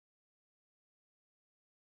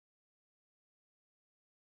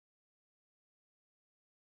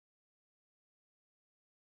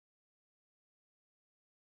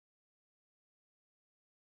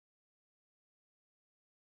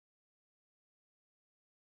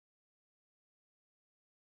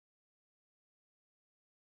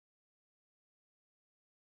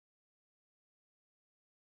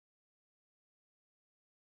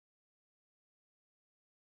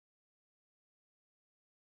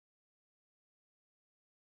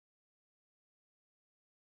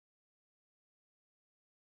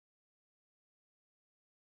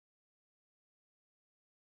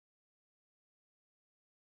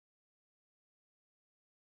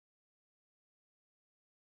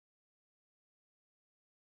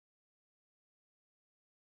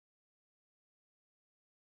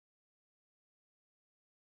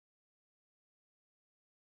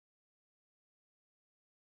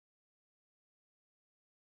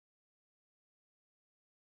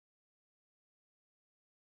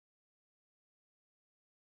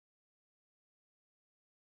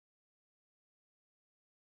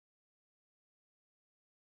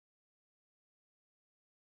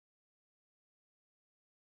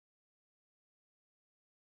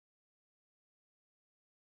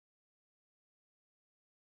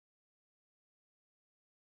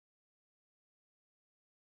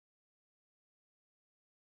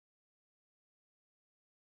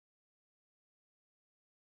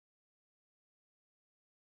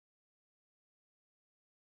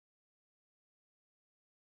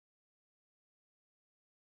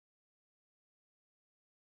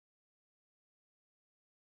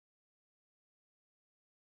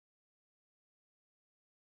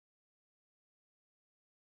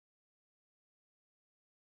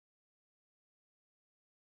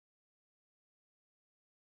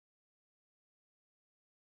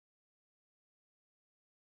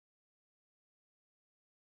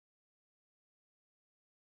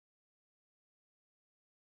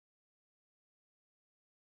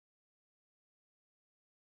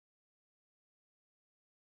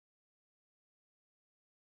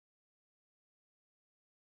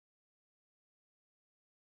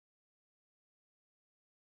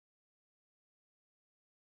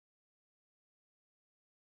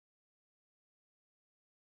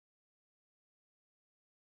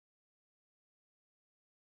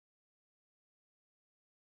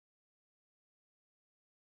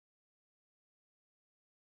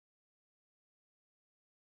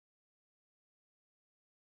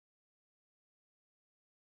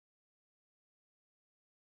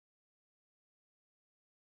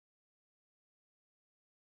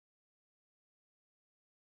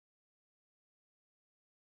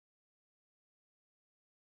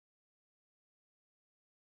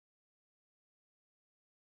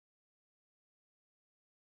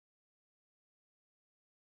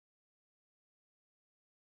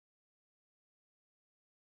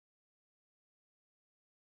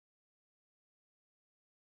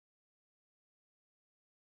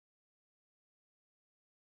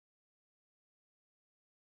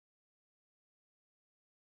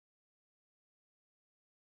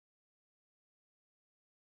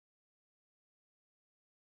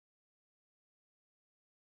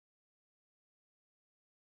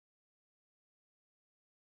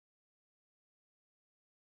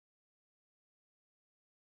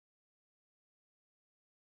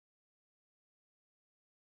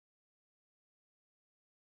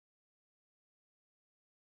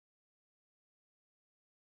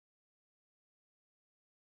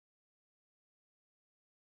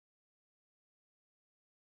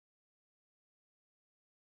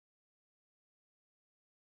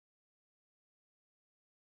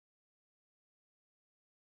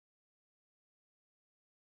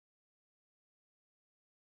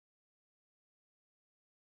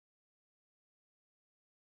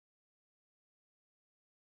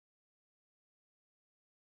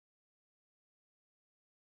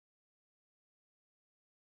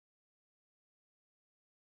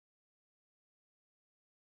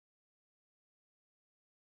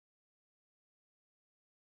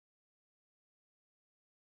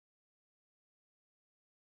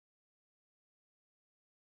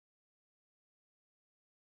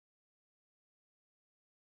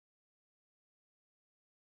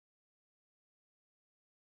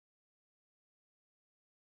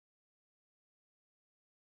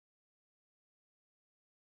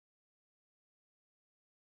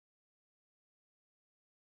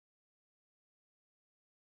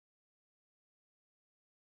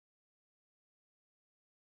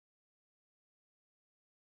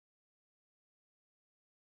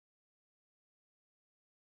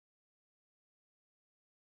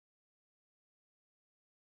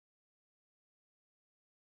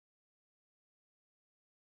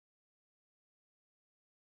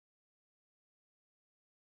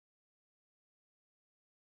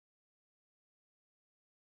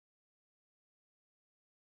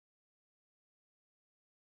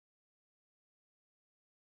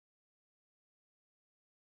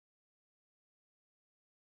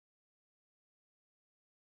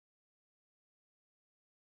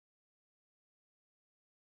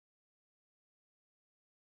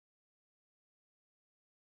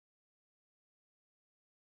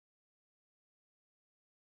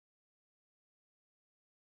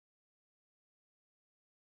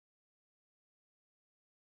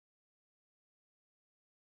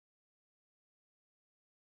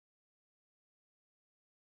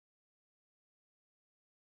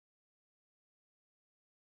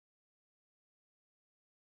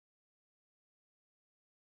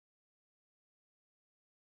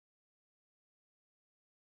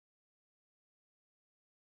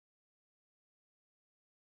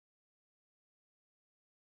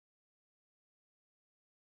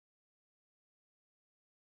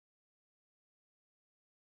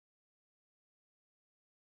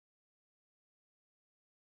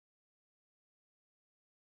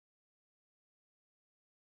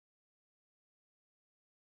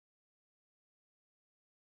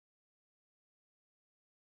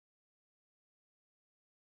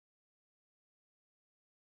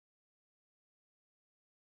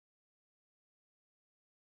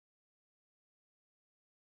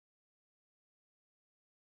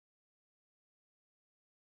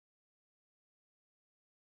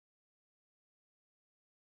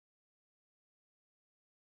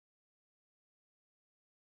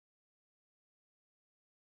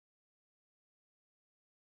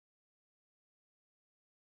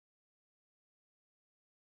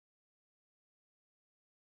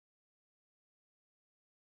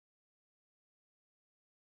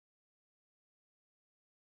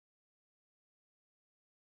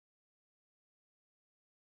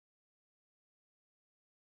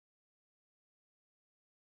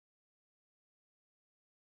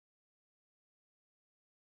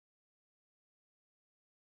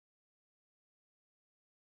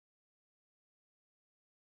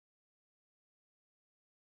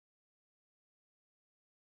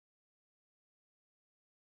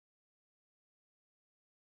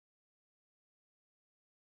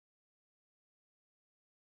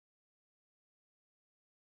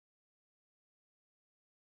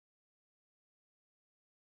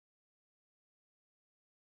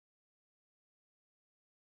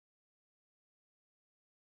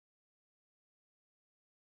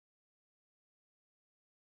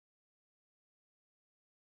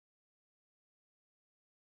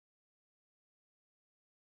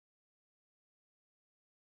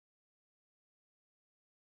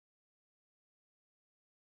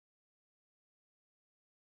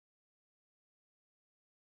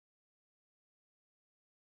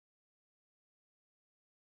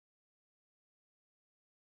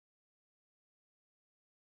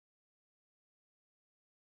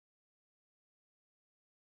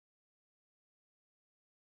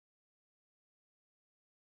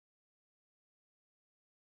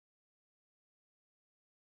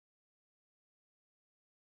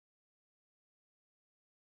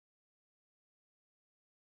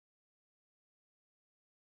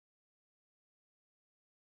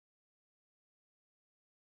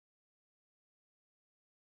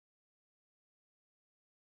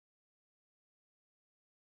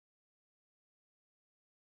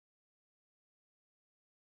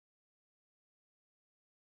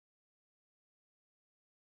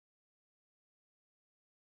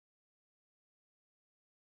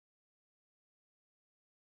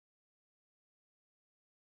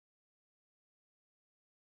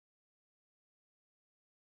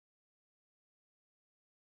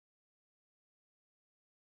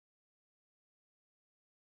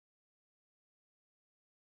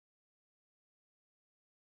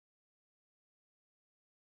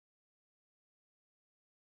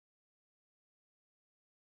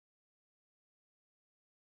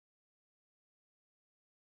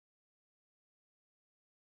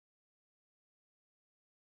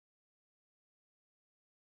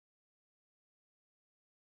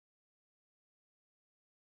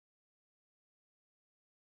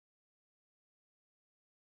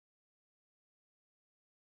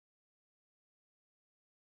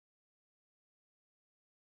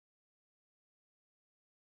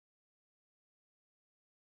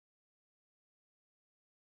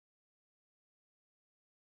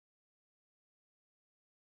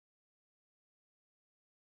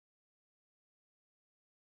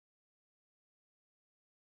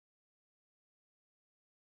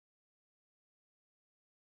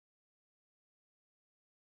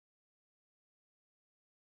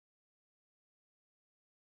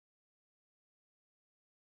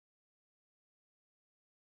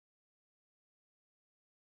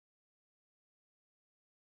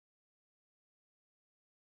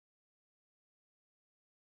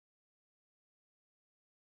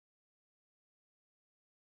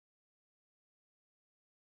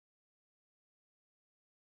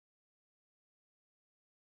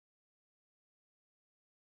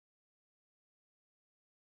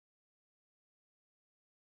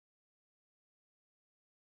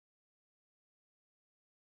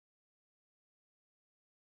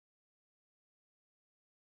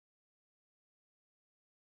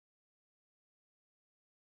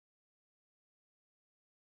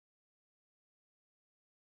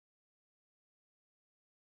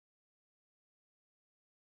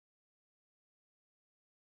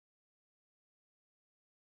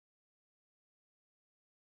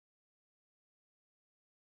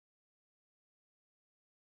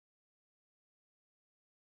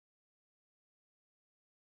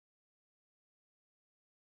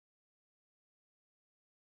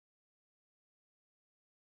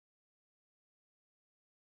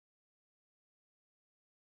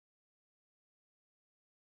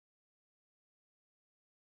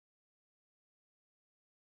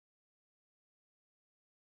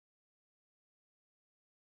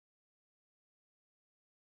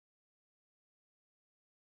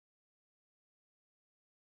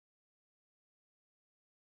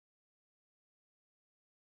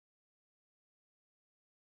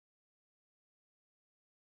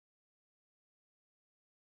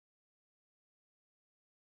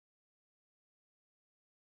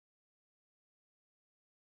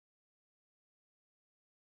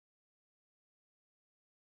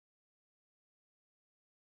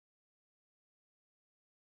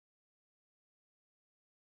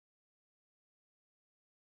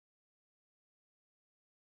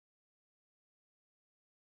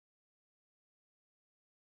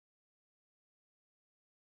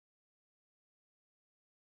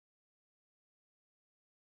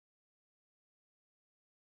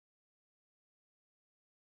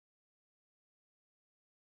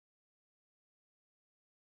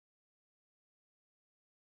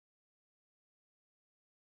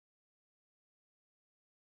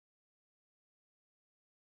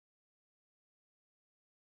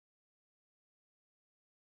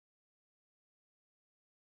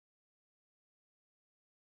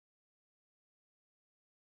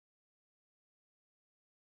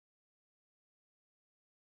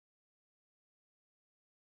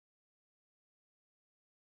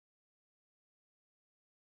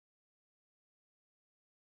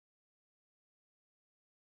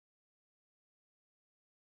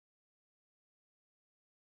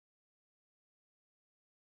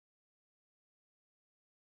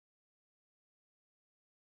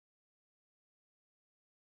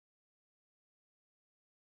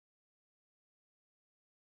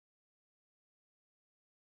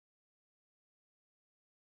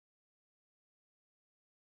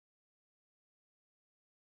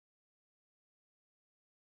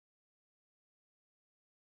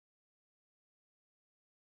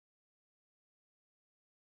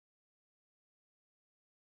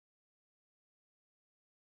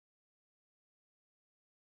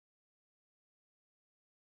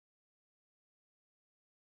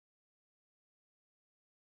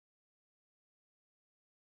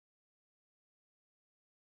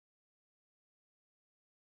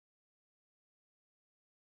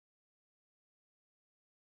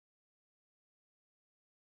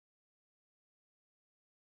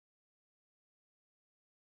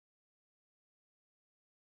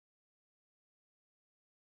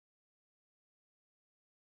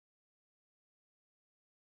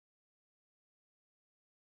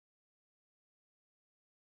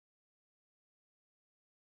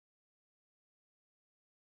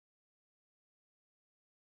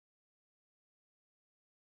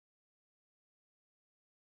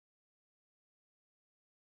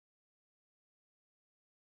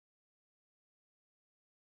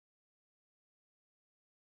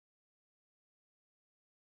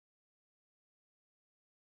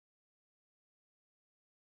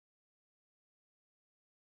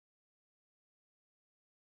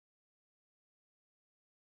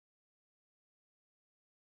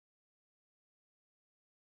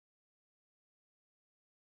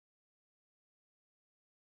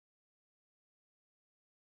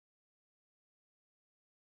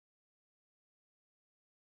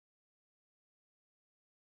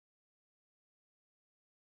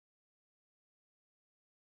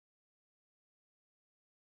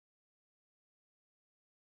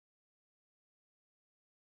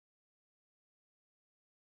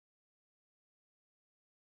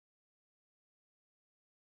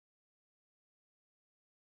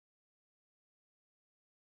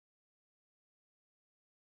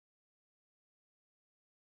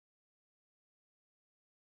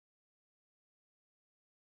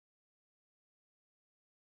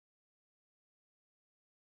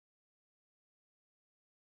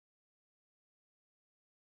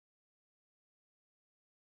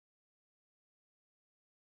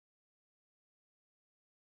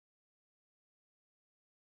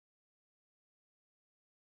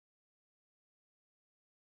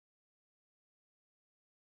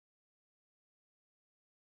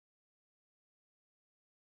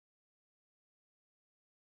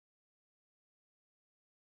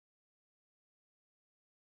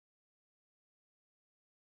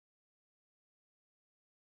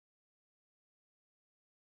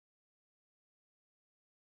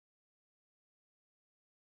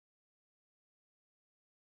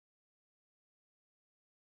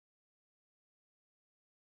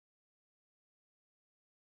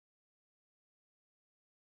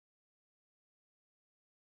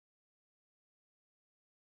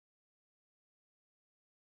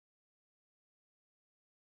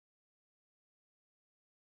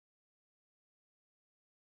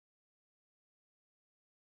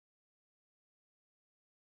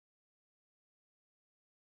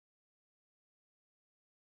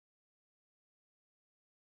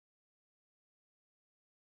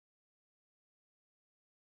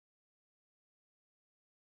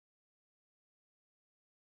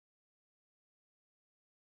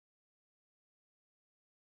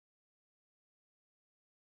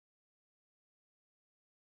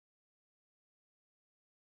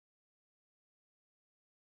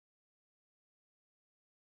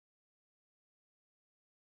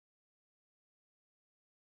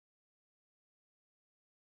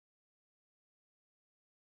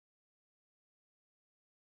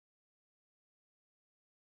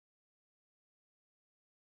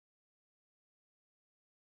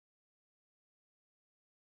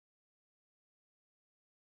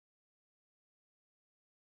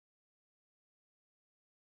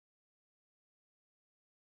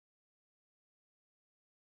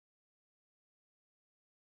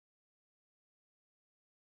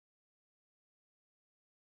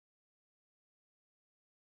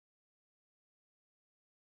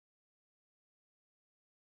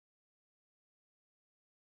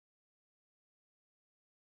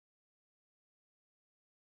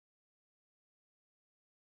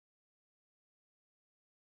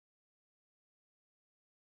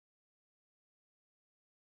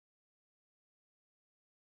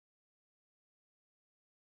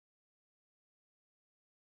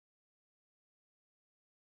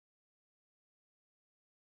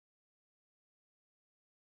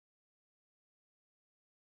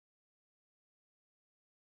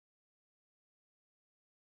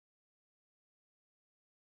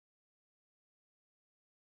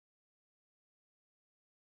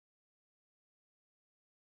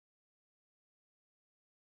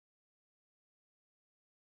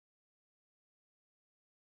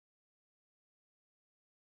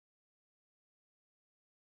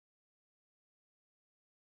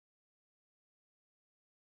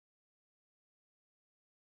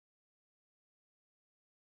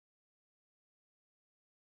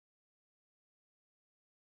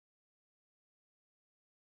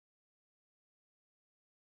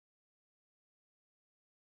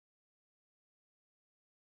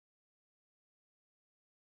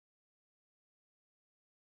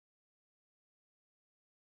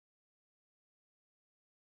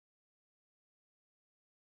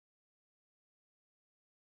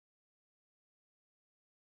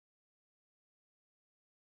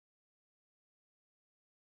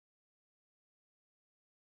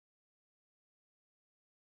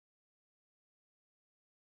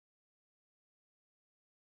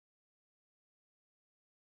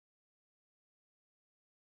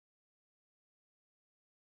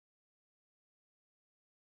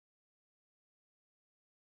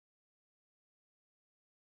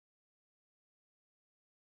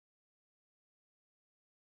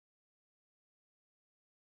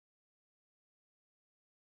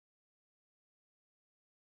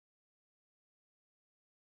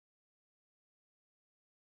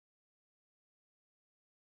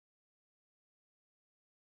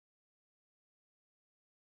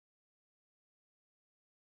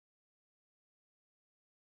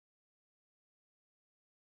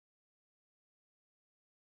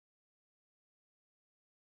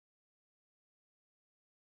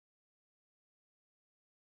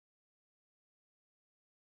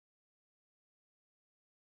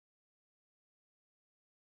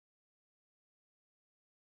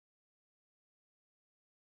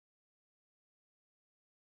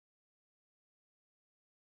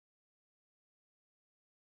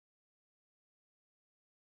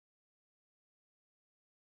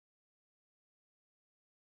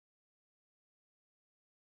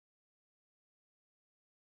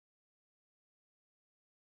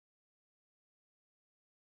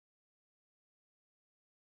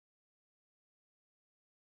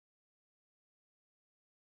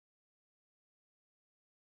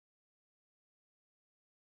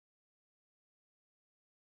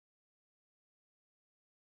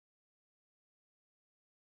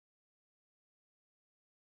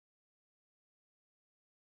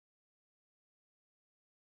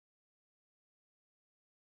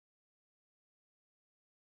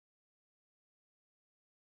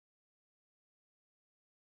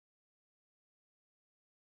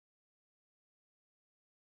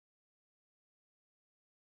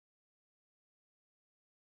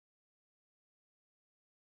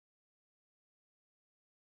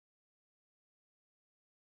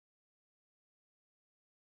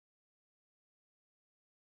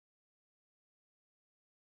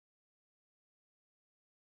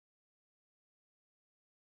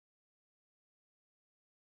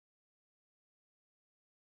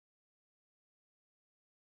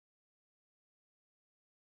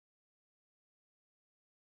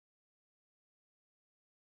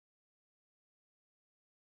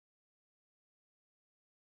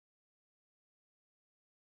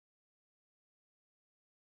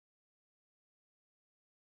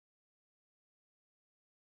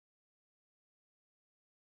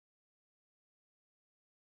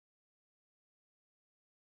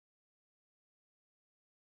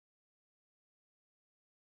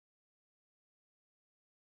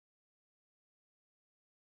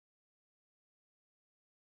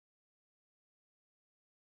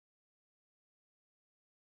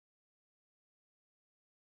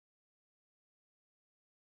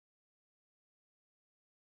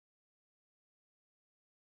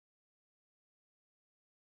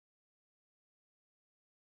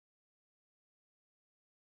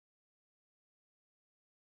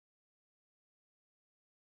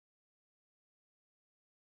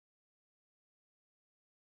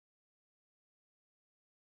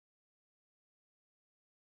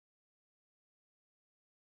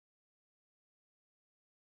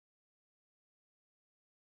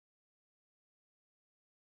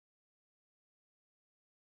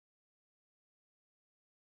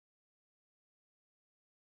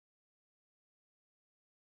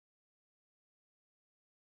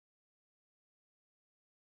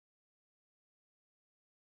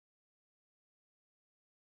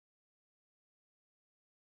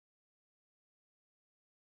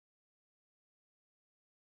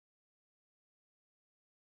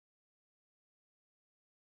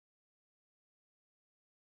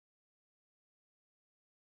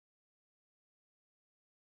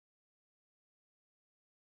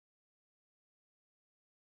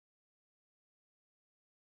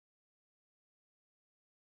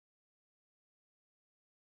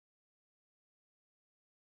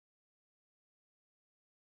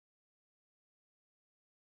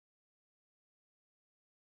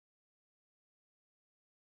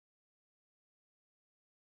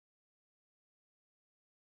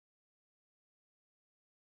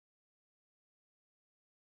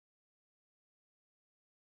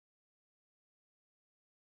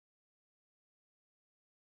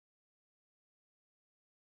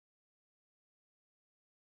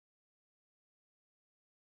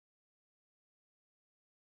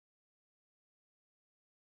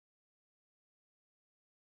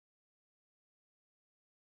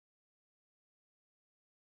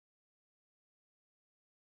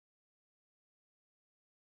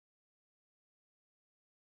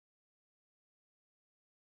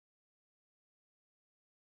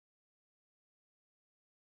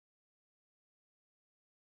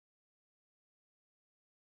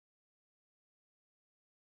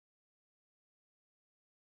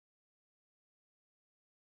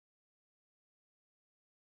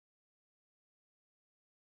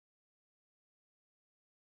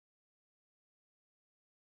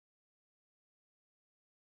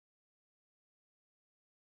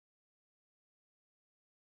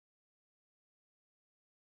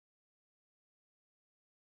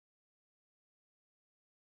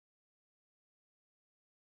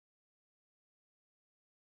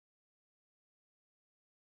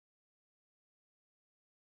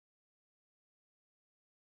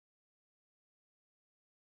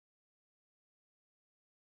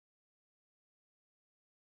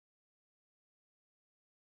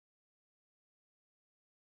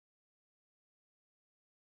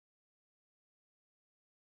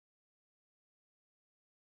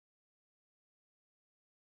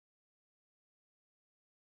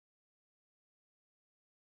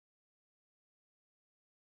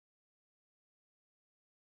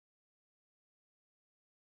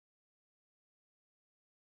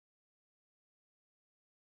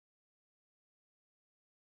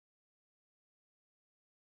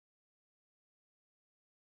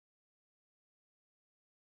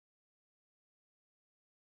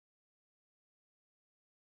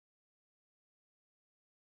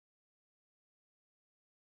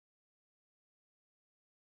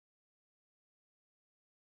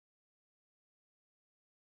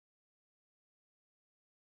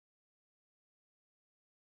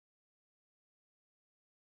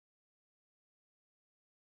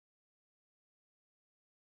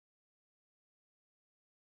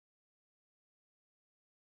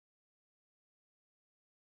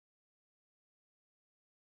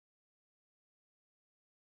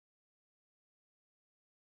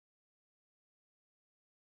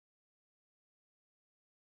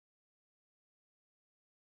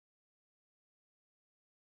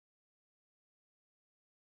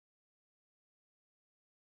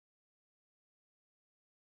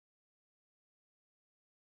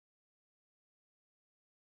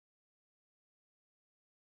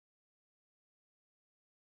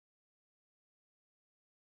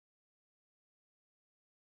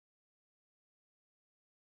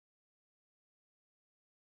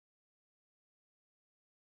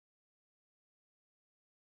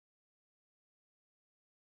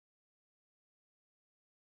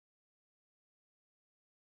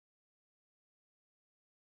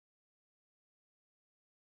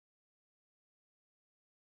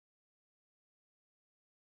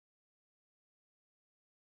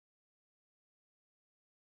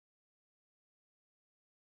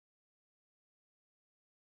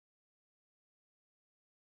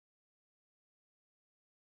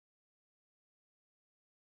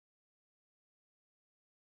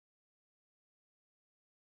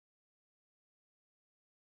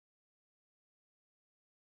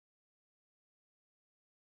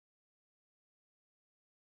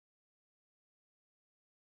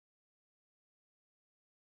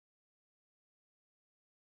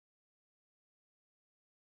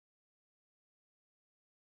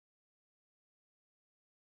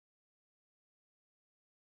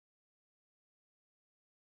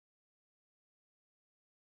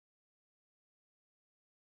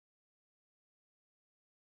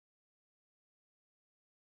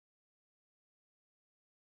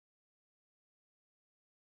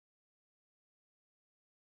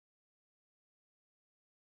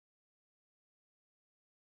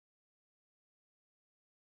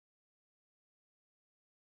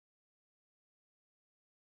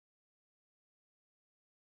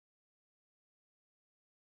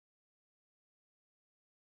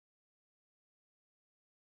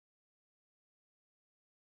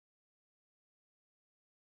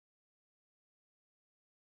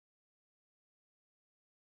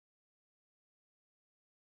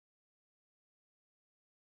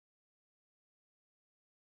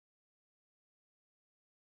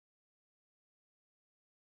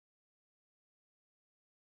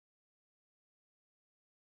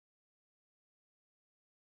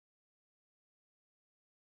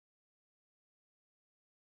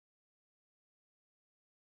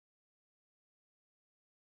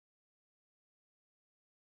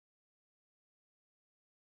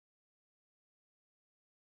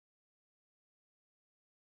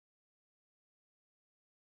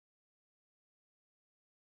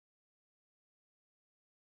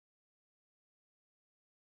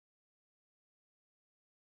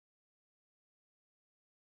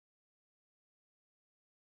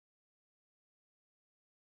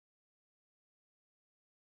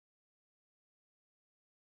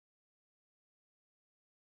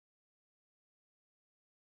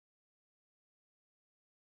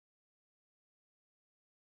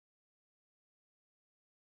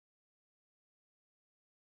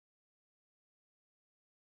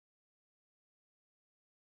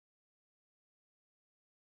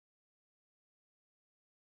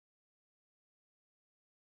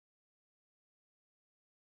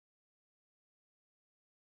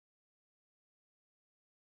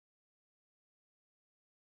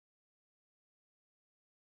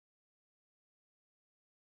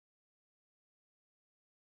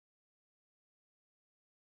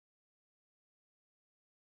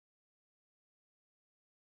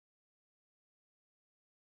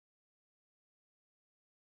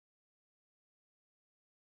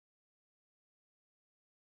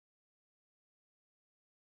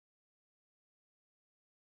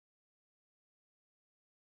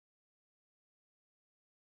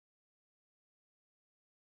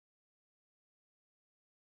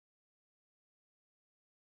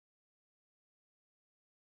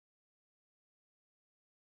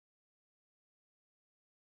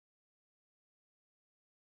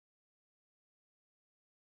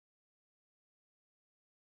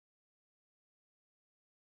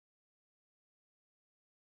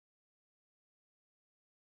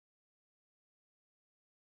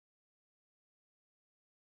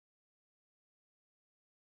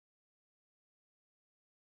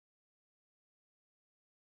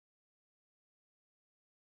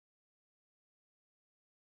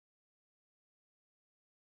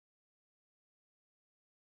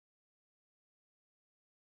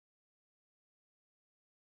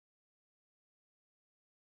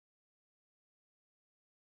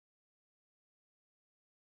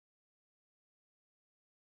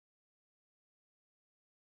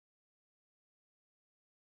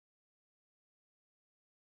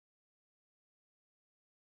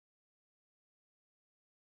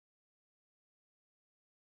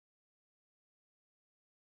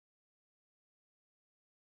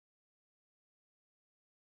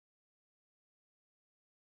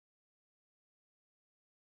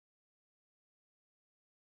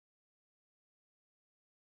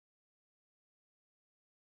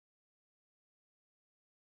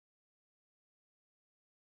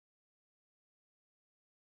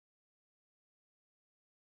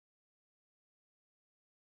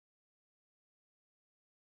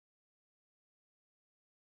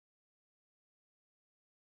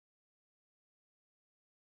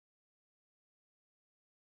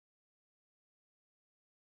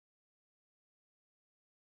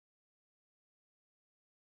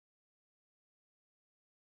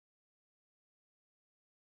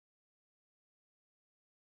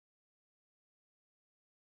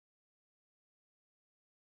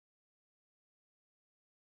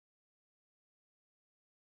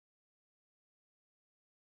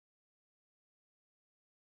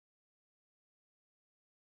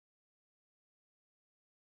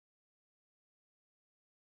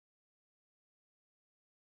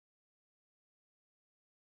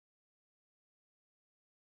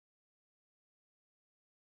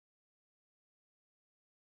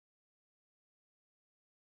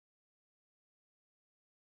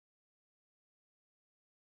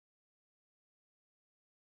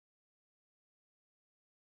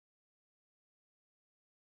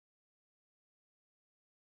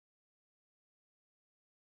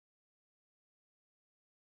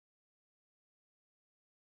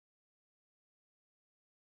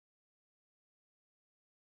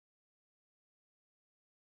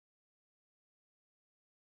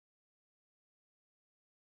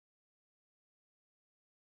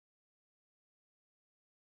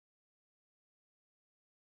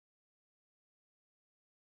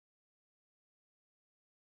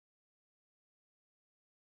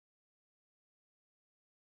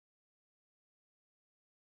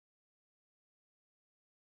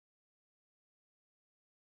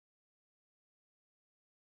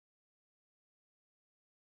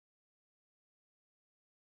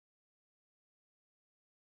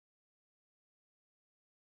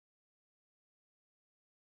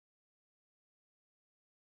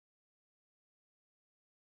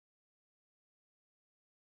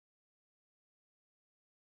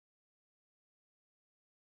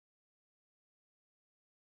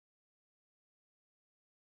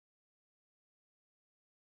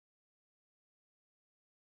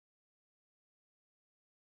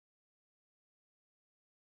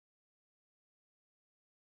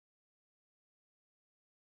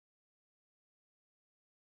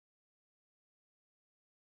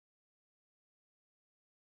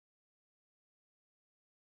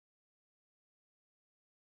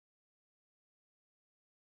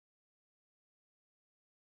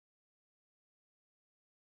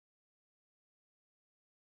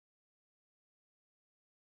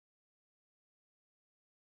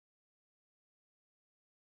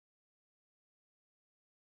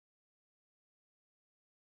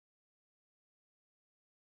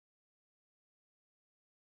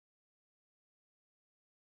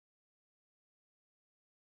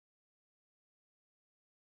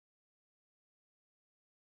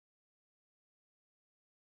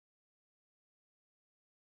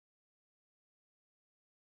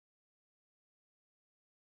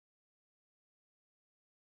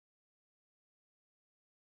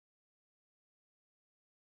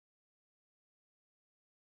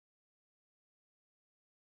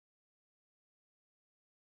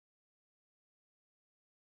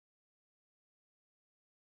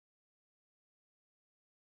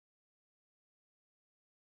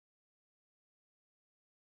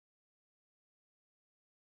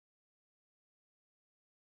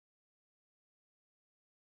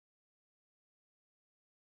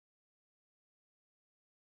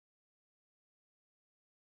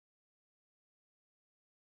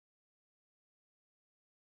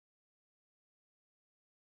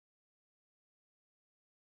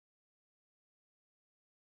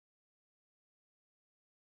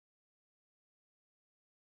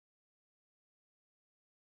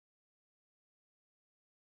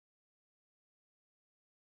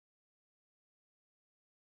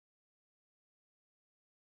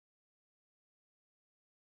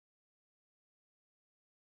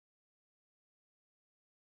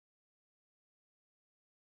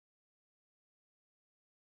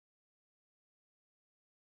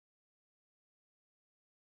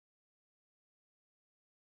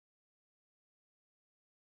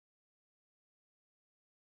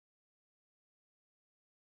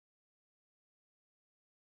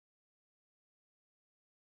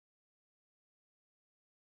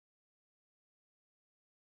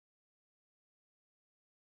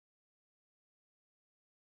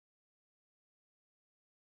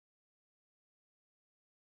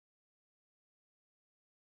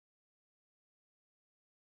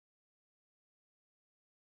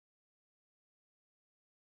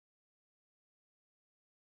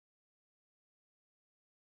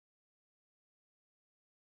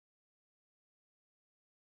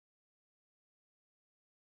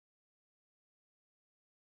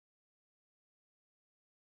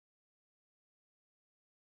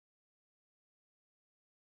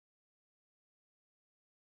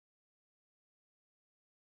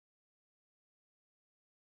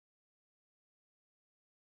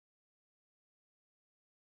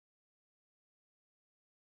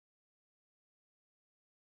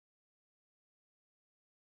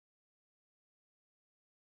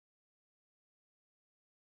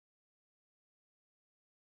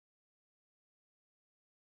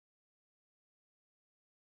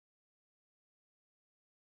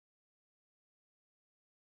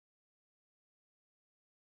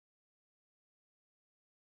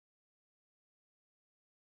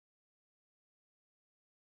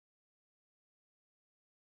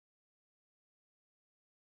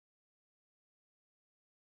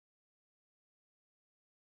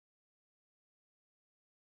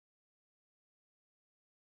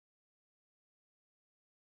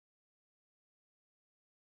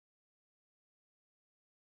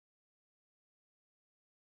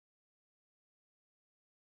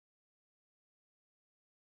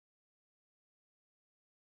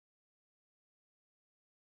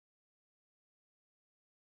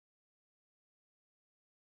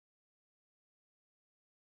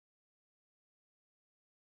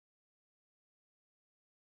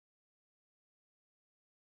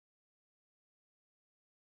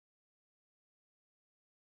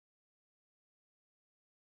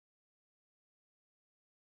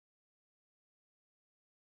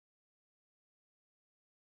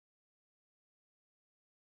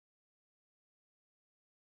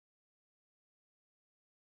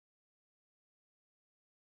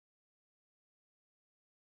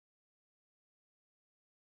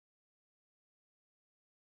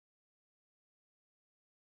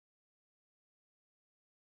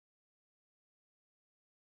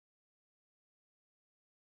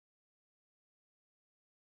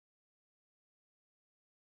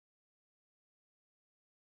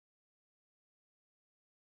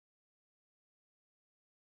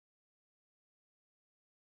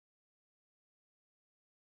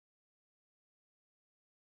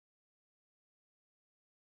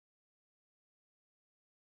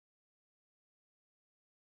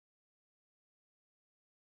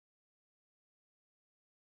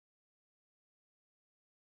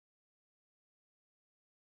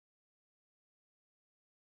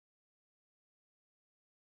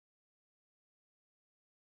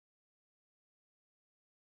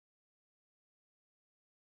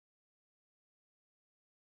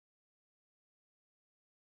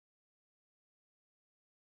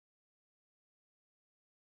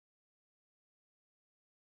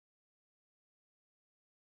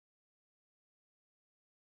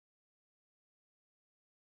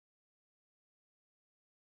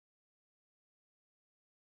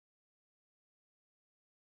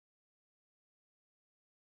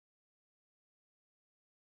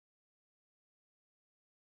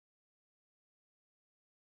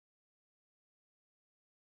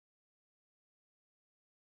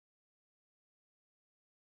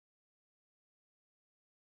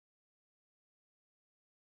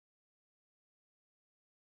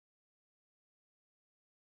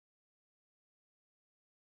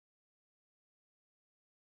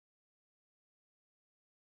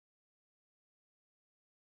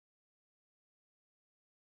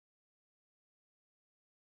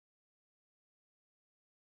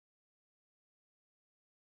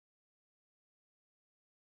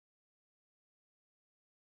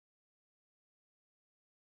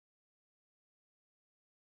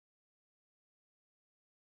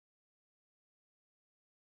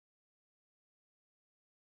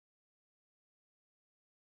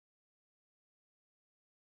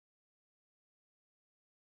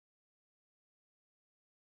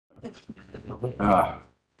Ah,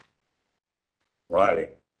 righty.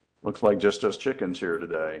 Looks like just us chickens here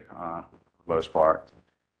today, for the most part.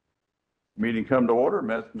 Meeting come to order.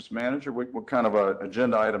 Ms. Manager, what kind of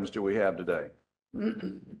agenda items do we have today?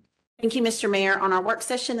 Thank you, Mr. Mayor. On our work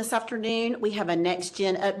session this afternoon, we have a next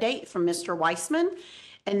gen update from Mr. Weissman.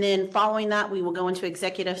 And then following that, we will go into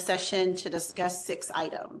executive session to discuss 6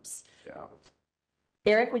 items. Yeah.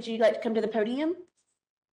 Eric, would you like to come to the podium?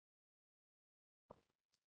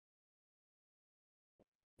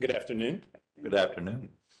 Good afternoon. Good afternoon.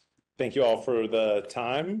 Thank you all for the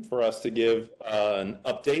time for us to give an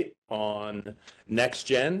update on Next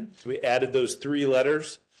Gen. So we added those 3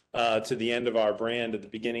 letters to the end of our brand at the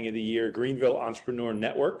beginning of the year, Greenville Entrepreneur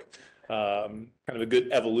Network. Kind of a good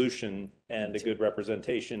evolution and a good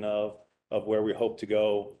representation of where we hope to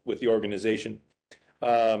go with the organization.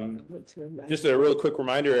 Just a real quick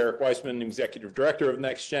reminder, Eric Weissman, Executive Director of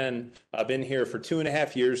Next Gen. I've been here for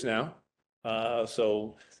 2.5 years now,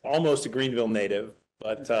 so almost a Greenville native.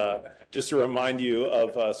 But just to remind you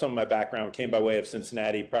of some of my background, came by way of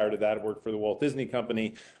Cincinnati. Prior to that, I worked for the Walt Disney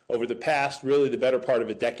Company. Over the past, really the better part of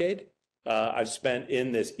a decade, I've spent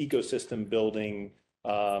in this ecosystem building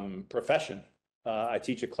profession. I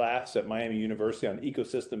teach a class at Miami University on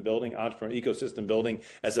ecosystem building, entrepreneur ecosystem building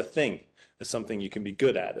as a thing, as something you can be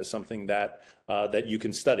good at, as something that you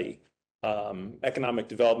can study. Economic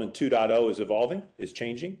Development 2.0 is evolving, is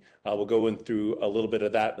changing. We'll go in through a little bit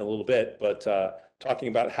of that in a little bit, but talking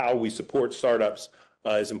about how we support startups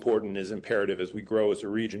is important, is imperative as we grow as a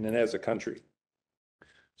region and as a country.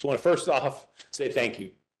 So I want to first off say thank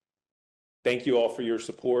you. Thank you all for your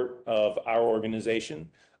support of our organization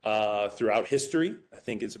throughout history. I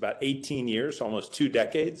think it's about 18 years, almost 2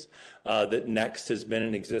 decades, that Next has been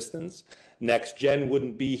in existence. Next Gen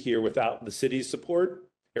wouldn't be here without the city's support.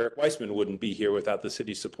 Eric Weissman wouldn't be here without the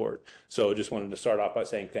city's support. So just wanted to start off by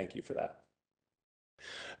saying thank you for that.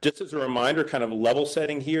 Just as a reminder, kind of level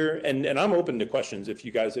setting here, and I'm open to questions if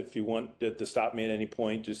you want to stop me at any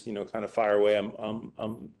point, just, kind of fire away.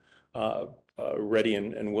 I'm ready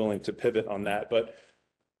and willing to pivot on that. But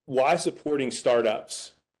why supporting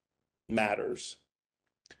startups matters.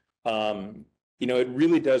 It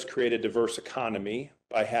really does create a diverse economy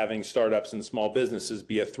by having startups and small businesses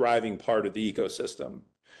be a thriving part of the ecosystem.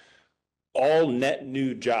 All net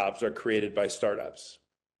new jobs are created by startups.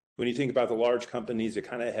 When you think about the large companies that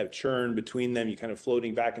kind of have churn between them, you kind of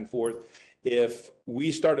floating back and forth. If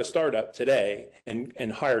we start a startup today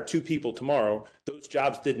and hire 2 people tomorrow, those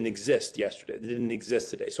jobs didn't exist yesterday. They didn't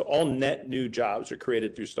exist today. So all net new jobs are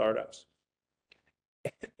created through startups.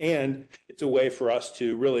 And it's a way for us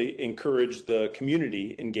to really encourage the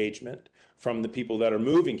community engagement from the people that are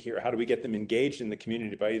moving here. How do we get them engaged in the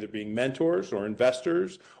community by either being mentors or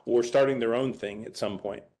investors or starting their own thing at some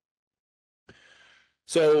point?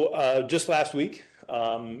 So just last week,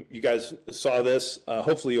 you guys saw this.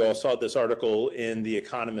 Hopefully you all saw this article in The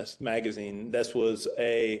Economist magazine.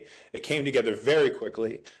 It came together very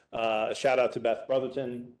quickly. Shout out to Beth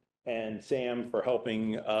Brotherton and Sam for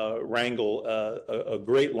helping wrangle a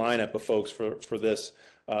great lineup of folks for this.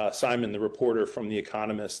 Simon, the reporter from The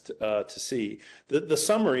Economist, to see. The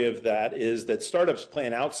summary of that is that startups play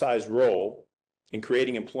an outsized role in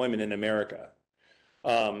creating employment in America.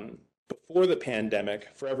 Before the pandemic,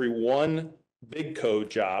 for every 1 big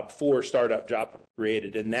code job, 4 startup jobs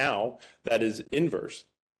created, and now that is inverse.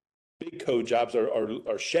 Big code jobs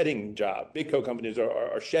are shedding jobs. Big code companies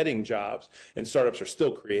are shedding jobs, and startups are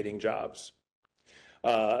still creating jobs.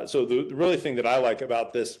 So the really thing that I like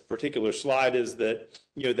about this particular slide is that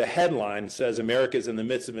the headline says America is in the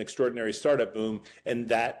midst of an extraordinary startup boom, and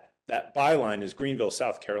that byline is Greenville,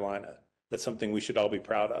 South Carolina. That's something we should all be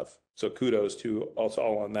proud of. So kudos to us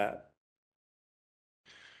all on that.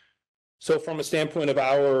 So from a standpoint of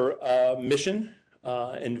our mission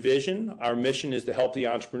and vision, our mission is to help the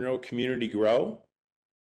entrepreneurial community grow.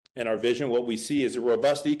 And our vision, what we see is a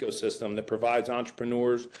robust ecosystem that provides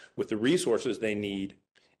entrepreneurs with the resources they need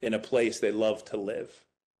in a place they love to live.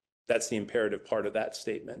 That's the imperative part of that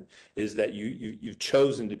statement, is that you've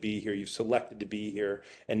chosen to be here, you've selected to be here,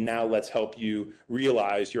 and now let's help you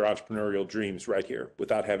realize your entrepreneurial dreams right here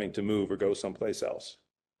without having to move or go someplace else.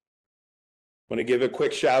 I want to give a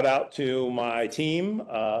quick shout out to my team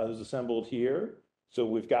who's assembled here. So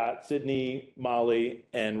we've got Sydney, Molly,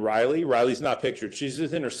 and Riley. Riley's not pictured. She's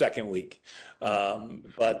just in her 2nd week.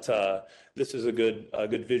 But this is a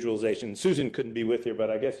good visualization. Susan couldn't be with you, but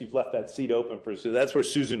I guess you've left that seat open for Susan. That's where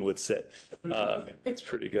Susan would sit. It's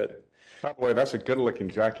pretty good. By the way, that's a good-looking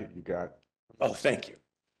jacket you got. Oh, thank you.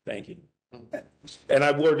 Thank you. And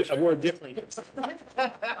I wore a different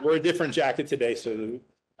jacket today, so to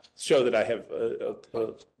show that I have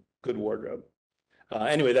good wardrobe.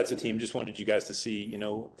 Anyway, that's a team. Just wanted you guys to see, you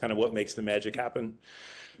know, kind of what makes the magic happen.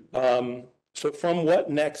 So from what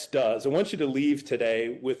Next does, I want you to leave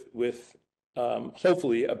today with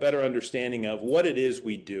hopefully a better understanding of what it is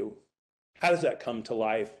we do. How does that come to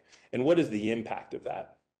life? And what is the impact of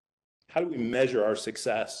that? How do we measure our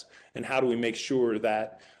success? And how do we make sure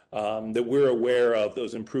that that we're aware of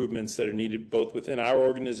those improvements that are needed both within our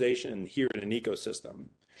organization and here in an ecosystem?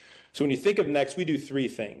 So when you think of Next, we do three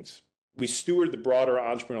things. We steward the broader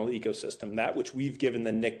entrepreneurial ecosystem, that which we've given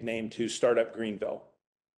the nickname to Startup Greenville.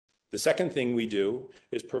 The second thing we do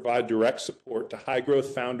is provide direct support to high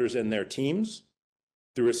growth founders and their teams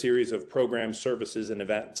through a series of programs, services, and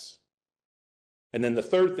events. And then the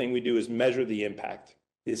third thing we do is measure the impact.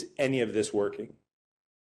 Is any of this working?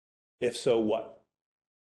 If so, what?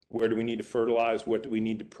 Where do we need to fertilize? What do we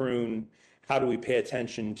need to prune? How do we pay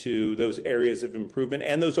attention to those areas of improvement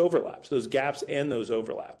and those overlaps, those gaps and those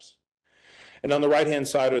overlaps? And on the right-hand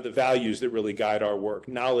side are the values that really guide our work: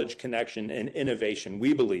 knowledge, connection, and innovation.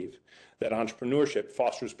 We believe that entrepreneurship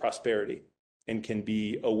fosters prosperity and can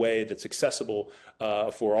be a way that's accessible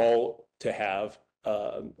for all to have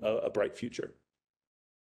a bright future.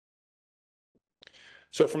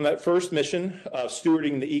 So from that first mission,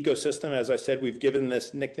 stewarding the ecosystem, as I said, we've given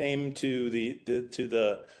this nickname to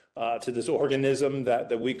this organism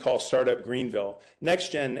that we call Startup Greenville.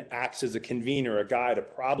 NextGen acts as a convener, a guide, a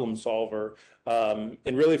problem solver, and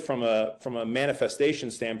really from a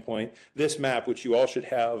manifestation standpoint, this map, which you all should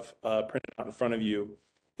have printed out in front of you,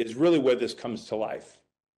 is really where this comes to life.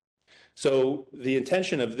 So the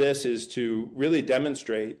intention of this is to really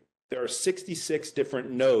demonstrate there are 66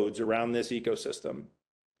 different nodes around this ecosystem.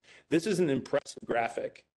 This is an impressive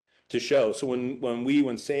graphic to show. So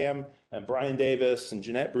when Sam and Brian Davis and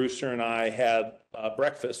Jeanette Brewster and I had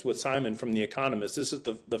breakfast with Simon from The Economist, this is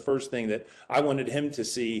the first thing that I wanted him to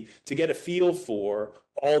see to get a feel for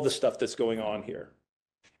all the stuff that's going on here.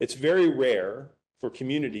 It's very rare for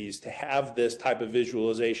communities to have this type of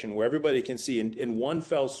visualization where everybody can see in one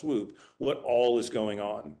fell swoop what all is going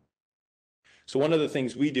on. So one of the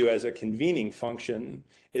things we do as a convening function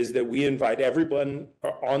is that we invite everyone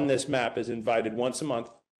on this map is invited once a month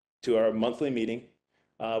to our monthly meeting.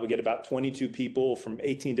 We get about 22 people from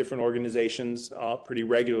 18 different organizations pretty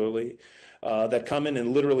regularly that come in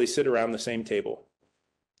and literally sit around the same table.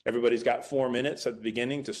 Everybody's got 4 minutes at the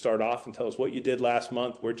beginning to start off and tell us what you did last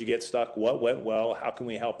month, where'd you get stuck, what went well, how can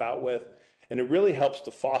we help out with? And it really helps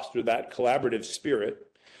to foster that collaborative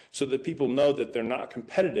spirit so that people know that they're not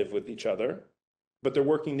competitive with each other, but they're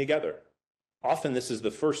working together. Often this is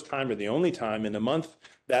the first time or the only time in a month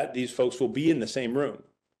that these folks will be in the same room.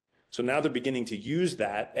 So now they're beginning to use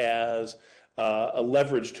that as a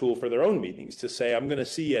leverage tool for their own meetings to say, I'm going to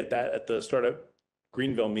see you at the Startup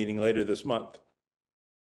Greenville meeting later this month.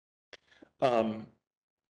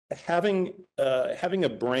 Having a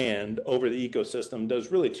brand over the ecosystem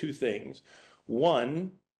does really two things.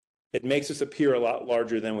 One, it makes us appear a lot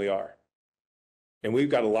larger than we are. And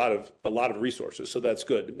we've got a lot of resources, so that's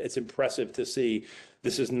good. It's impressive to see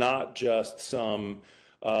this is not just some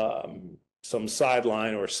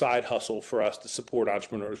sideline or side hustle for us to support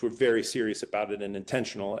entrepreneurs. We're very serious about it and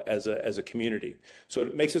intentional as a community. So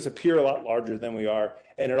it makes us appear a lot larger than we are,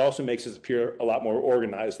 and it also makes us appear a lot more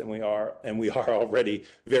organized than we are, and we are already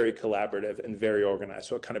very collaborative and very organized.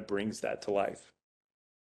 So it kind of brings that to life.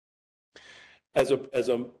 As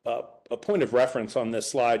a point of reference on this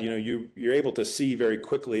slide, you're able to see very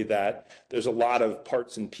quickly that there's a lot of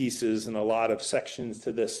parts and pieces and a lot of sections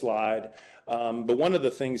to this slide. But one of the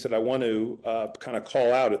things that I want to kind of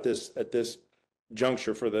call out at this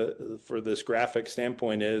juncture for this graphic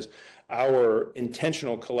standpoint is our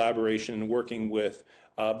intentional collaboration working with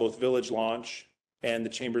both Village Launch and the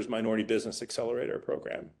Chamber's Minority Business Accelerator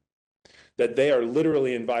program, that they are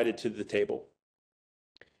literally invited to the table.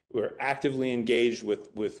 We're actively engaged with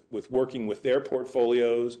working with their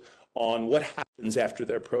portfolios on what happens after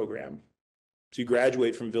their program. So you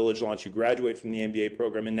graduate from Village Launch, you graduate from the MBA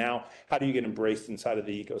program, and now how do you get embraced inside of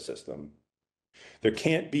the ecosystem? There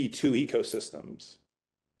can't be two ecosystems.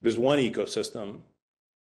 There's one ecosystem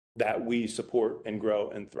that we support and grow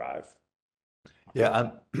and thrive. Yeah,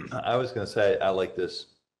 I was going to say I like this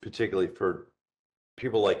particularly for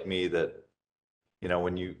people like me that,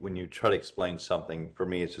 when you try to explain something, for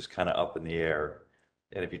me, it's just kind of up in the air.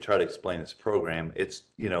 And if you try to explain this program, it's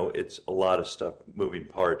a lot of stuff, moving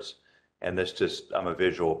parts. And I'm a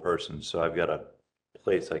visual person, so I've got a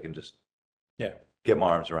place I can just get my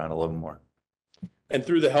arms around a little more. And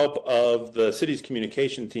through the help of the city's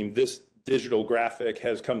communication team, this digital graphic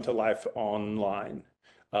has come to life online.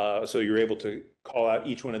 So you're able to call out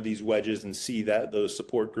each one of these wedges and see that those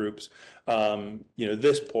support groups.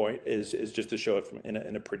 This point is just to show it from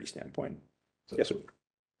in a pretty standpoint. Yes, sir.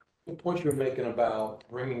 The point you're making about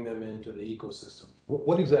bringing them into the ecosystem,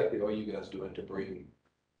 what exactly are you guys doing to bring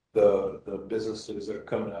the businesses that are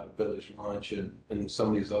coming out of Village Lunch and some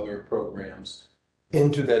of these other programs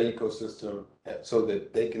into that ecosystem so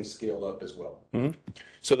that they can scale up as well?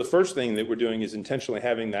 So the first thing that we're doing is intentionally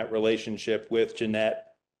having that relationship with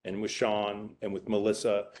Jeanette and with Sean and with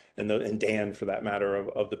Melissa and Dan, for that matter,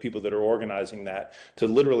 of the people that are organizing that, to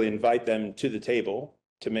literally invite them to the table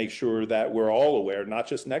to make sure that we're all aware, not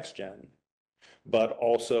just NextGen, but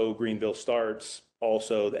also Greenville Starts,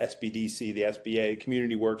 also the SBDC, the SBA,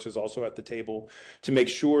 Community Works is also at the table, to make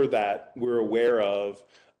sure that we're aware of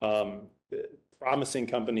promising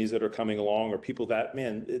companies that are coming along, or people that,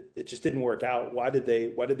 man, it just didn't work out. Why did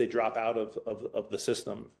they drop out of the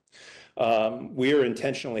system? We are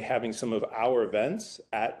intentionally having some of our events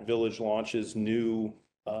at Village Launch's new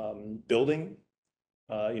building.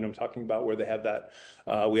 I'm talking about where they have that.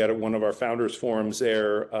 We had one of our founders forums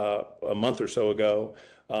there a month or so ago.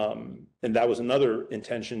 And that was another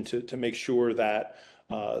intention to make sure that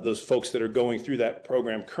those folks that are going through that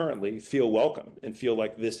program currently feel welcome and feel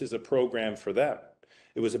like this is a program for them.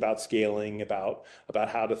 It was about scaling, about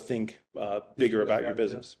how to think bigger about your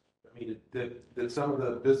business. I mean, did some of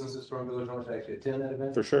the businesses from Village Launch actually attend that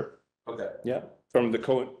event? For sure. Okay. Yeah, from the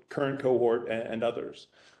current cohort and others.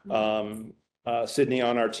 Sydney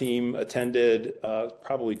on our team attended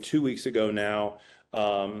probably 2 weeks ago now,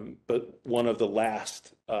 but one of the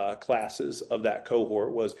last classes of that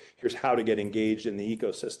cohort was, here's how to get engaged in the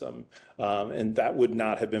ecosystem. And that would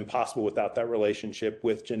not have been possible without that relationship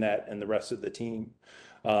with Jeanette and the rest of the team.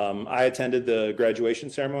 I attended the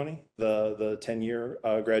graduation ceremony, the 10-year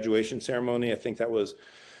graduation ceremony. I think that was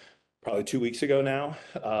probably 2 weeks ago now,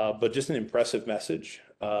 but just an impressive message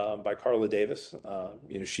by Carla Davis.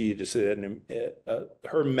 She just said,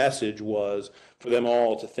 her message was for them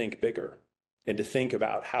all to think bigger and to think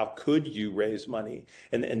about how could you raise money.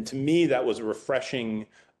 And to me, that was a refreshing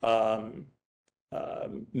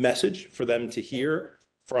message for them to hear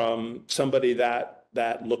from somebody that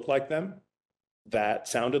looked like them, that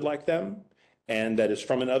sounded like them, and that is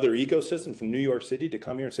from another ecosystem, from New York City, to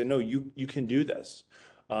come here and say, no, you can do this.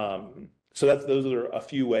 So those are a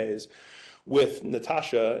few ways. With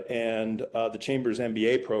Natasha and the Chamber's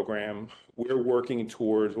MBA program, we're working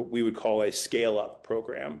towards what we would call a scale-up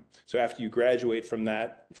program. So after you graduate from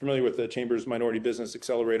that, familiar with the Chamber's Minority Business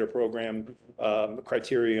Accelerator program,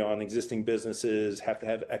 criteria on existing businesses, have to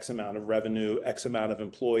have X amount of revenue, X amount of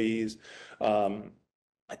employees.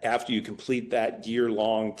 After you complete that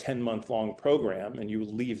year-long, 10-month-long program and you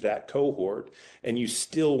leave that cohort and you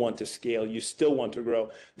still want to scale, you still want to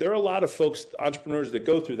grow, there are a lot of folks, entrepreneurs that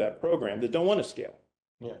go through that program that don't want to scale.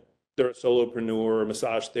 Yeah. They're a solopreneur, a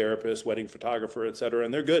massage therapist, wedding photographer, et cetera,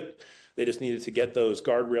 and they're good. They just needed to get those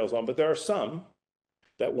guardrails on. But there are some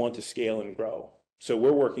that want to scale and grow. So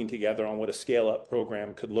we're working together on what a scale-up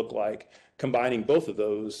program could look like, combining both of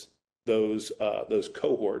those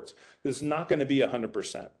cohorts. It's not going to be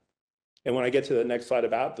 100%. And when I get to the next slide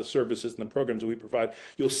about the services and the programs that we provide,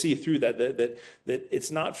 you'll see through that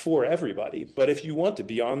it's not for everybody. But if you want to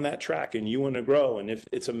be on that track and you want to grow, and if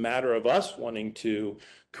it's a matter of us wanting to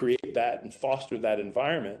create that and foster that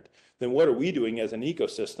environment, then what are we doing as an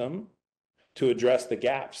ecosystem to address the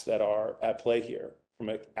gaps that are at play here,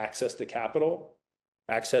 from access to capital,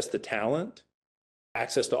 access to talent,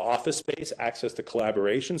 access to office space, access to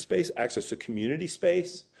collaboration space, access to community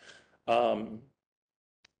space.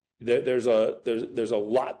 There's a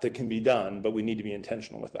lot that can be done, but we need to be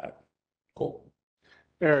intentional with that. Cool.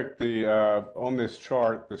 Eric, on this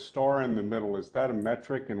chart, the star in the middle, is that a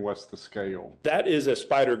metric, and what's the scale? That is a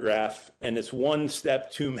spider graph, and it's one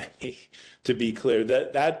step too many, to be clear.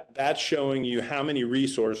 That's showing you how many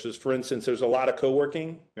resources. For instance, there's a lot of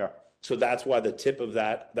co-working. Yeah. So that's why the tip of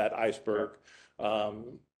that iceberg.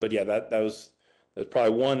 But yeah, that's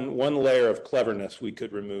probably one layer of cleverness we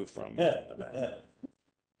could remove from.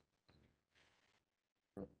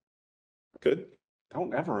 Good.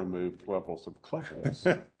 Don't ever remove levels of cleverness.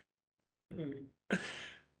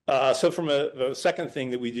 So from the second thing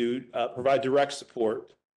that we do, provide direct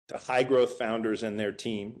support to high growth founders and their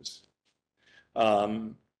teams.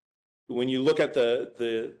 When you look at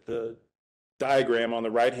the diagram on the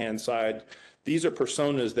right-hand side, these are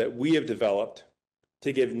personas that we have developed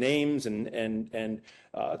to give names and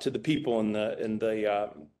to the people and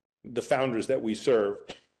the founders that we serve.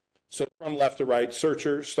 So from left to right,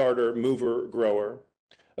 searcher, starter, mover, grower.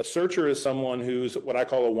 A searcher is someone who's what I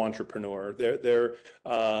call a wantrepreneur.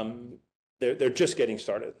 they're just getting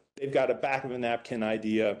started. They've got a back of a napkin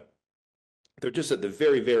idea. They're just at the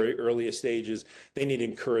very, very earliest stages. They need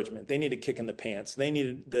encouragement. They need a kick in the pants. They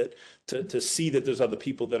need to see that there's other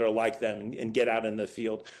people that are like them and get out in the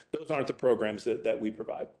field. Those aren't the programs that we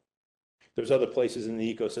provide. There's other places in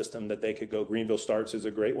the ecosystem that they could go. Greenville Starts is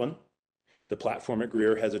a great one. The platform at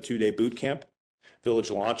Greer has a 2-day boot camp.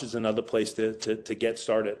 Village Launch is another place to get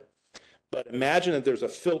started. But imagine that there's a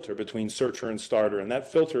filter between searcher and starter, and that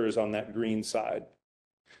filter is on that green side.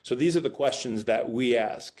 So these are the questions that we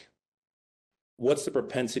ask. What's the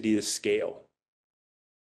propensity to scale?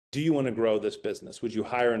 Do you want to grow this business? Would you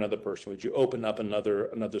hire another person? Would you open up another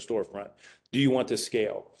storefront? Do you want to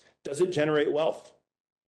scale? Does it generate wealth?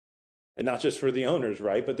 And not just for the owners,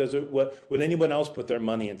 right? But would anyone else put their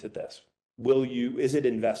money into this? Is it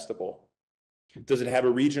investable? Does it have a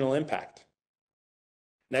regional impact?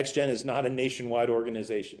 NextGen is not a nationwide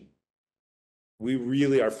organization. We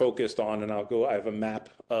really are focused on, and I have a map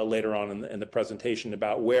later on in the presentation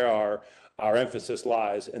about where our emphasis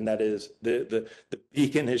lies, and that is the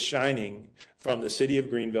beacon is shining from the city of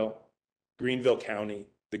Greenville, Greenville County,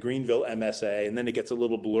 the Greenville MSA, and then it gets a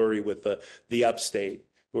little blurry with the upstate.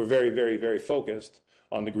 We're very, very, very focused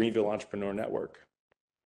on the Greenville Entrepreneur Network.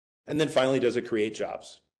 And then finally, does it create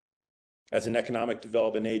jobs? As an economic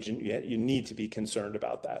development agent, you need to be concerned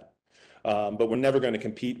about that. But we're never going to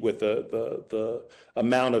compete with the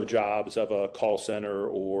amount of jobs of a call center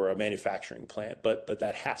or a manufacturing plant. But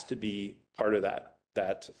that has to be part of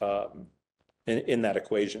that in that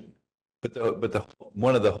equation. But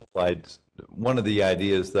one of the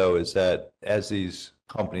ideas though is that as these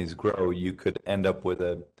companies grow, you could end up with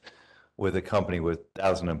a company with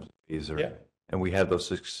 1,000 employees, and we have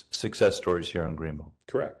those success stories here in Greenville.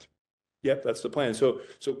 Correct. Yep, that's the plan. So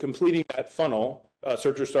completing that funnel,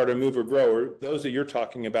 searcher, starter, mover, grower, those that you're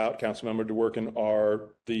talking about, Councilmember DeWorkin, are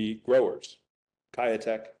the growers.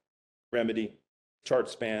 Kiatech, Remedy,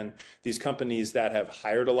 ChartSpan, these companies that have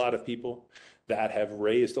hired a lot of people, that have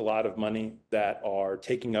raised a lot of money, that are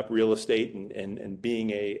taking up real estate and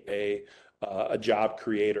being a job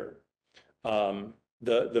creator.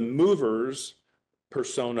 The movers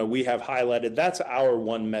persona we have highlighted, that's our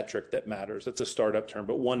one metric that matters. That's a startup term,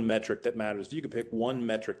 but one metric that matters. If you could pick one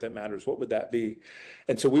metric that matters, what would that be?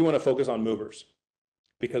 And so we want to focus on movers,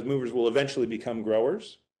 because movers will eventually become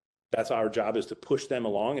growers. That's our job, is to push them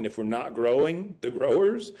along. And if we're not growing the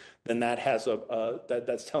growers, then that has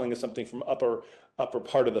that's telling us something from upper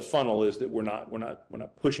part of the funnel, is that we're not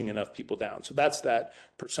pushing enough people down. So that's that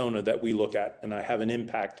persona that we look at. And I have an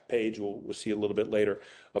impact page we'll see a little bit later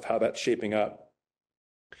of how that's shaping up.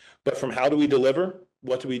 But from how do we deliver?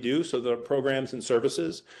 What do we do? So the programs and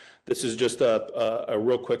services. This is just a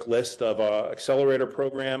real quick list of our accelerator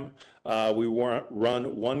program. We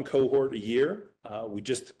run one cohort a year. We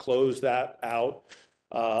just closed that out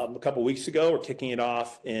a couple weeks ago. We're kicking it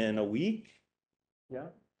off in a week. Yeah.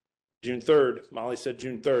 June 3rd. Molly said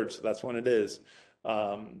June 3rd, so that's when it is.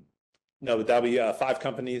 No, but that'll be 5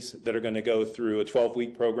 companies that are going to go through a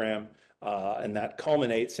 12-week program. And that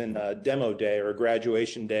culminates in a demo day or a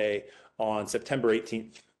graduation day on September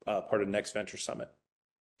 18th, part of Next Venture Summit.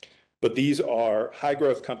 But these are high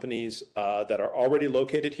growth companies that are already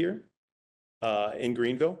located here in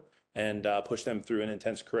Greenville, and push them through an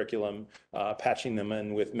intense curriculum, patching them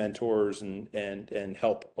in with mentors and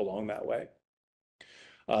help along that way.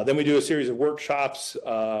 Then we do a series of workshops.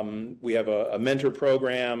 We have a mentor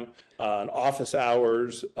program, an office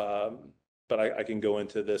hours, but I can go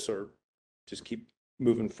into this or just keep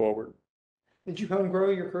moving forward. Did you home grow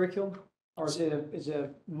your curriculum, or is it a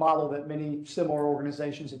model that many similar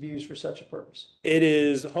organizations have used for such a purpose? It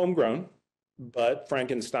is homegrown, but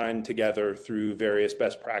Frankenstein together through various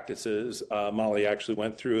best practices. Molly actually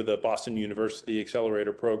went through the Boston University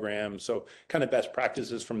Accelerator program, so kind of best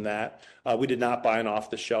practices from that. We did not buy an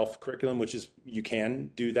off-the-shelf curriculum, which is, you can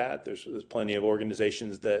do that. There's plenty of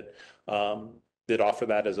organizations that offer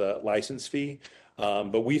that as a license fee.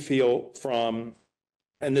 But we feel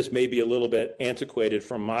and this may be a little bit antiquated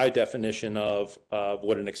from my definition of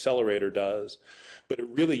what an accelerator does, but it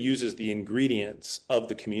really uses the ingredients of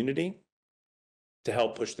the community to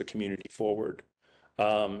help push the community forward.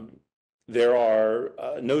 There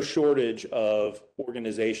are no shortage of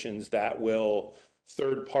organizations that will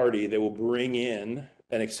third party, they will bring in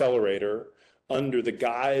an accelerator under the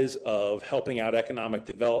guise of helping out economic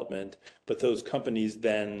development, but those companies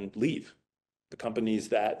then leave. The companies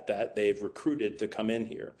that they've recruited to come in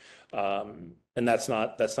here, and that's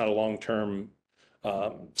not a long-term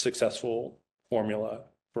successful formula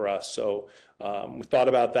for us. So we thought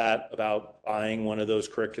about that, about buying one of those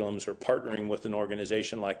curriculums or partnering with an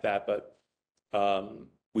organization like that, but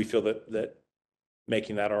we feel that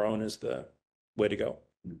making that our own is the way to go.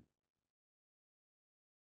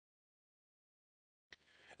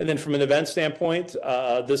 And then from an event standpoint,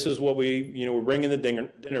 this is what we're ringing the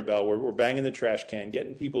dinner bell. We're banging the trash can,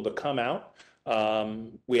 getting people to come out.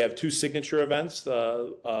 We have 2 signature events.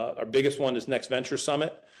 Our biggest one is Next Venture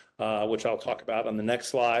Summit, which I'll talk about on the next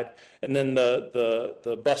slide. And then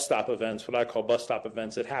the bus stop events, what I call bus stop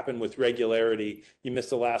events that happen with regularity. You missed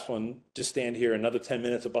the last one, just stand here, another 10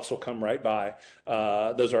 minutes, a bus will come right by.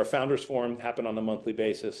 Those are our Founders Forum, happen on a monthly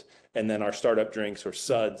basis. And then our startup drinks or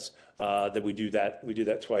SUDS, that we do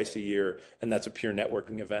that twice a year, and that's a peer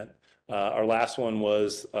networking event. Our last one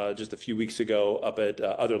was just a few weeks ago up at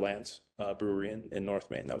Otherlands Brewery in North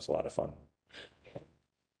Main. That was a lot of fun.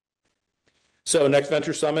 So Next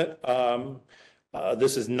Venture Summit,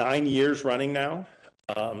 this is 9 years running now.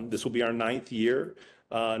 This will be our 9th year.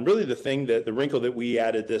 And really the wrinkle that we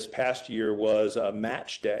added this past year was a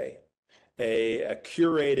match day, a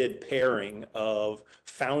curated pairing of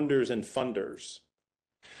founders and funders.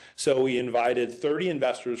 So we invited 30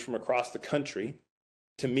 investors from across the country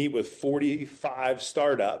to meet with 45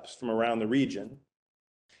 startups from around the region.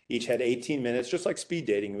 Each had 18 minutes, just like speed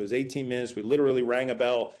dating. It was 18 minutes. We literally rang a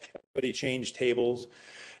bell. Everybody changed tables.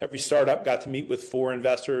 Every startup got to meet with 4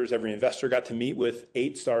 investors. Every investor got to meet with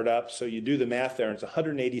 8 startups. So you do the math there, and it's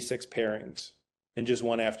 186 pairings in just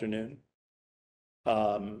one afternoon.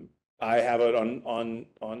 I have it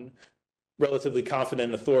on relatively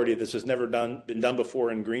confident authority. This has never been done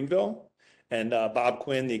before in Greenville. And Bob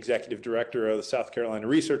Quinn, the executive director of the South Carolina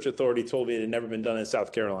Research Authority, told me it had never been done in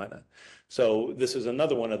South Carolina. So this is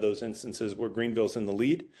another one of those instances where Greenville's in the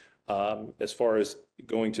lead as far as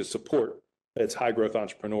going to support its high growth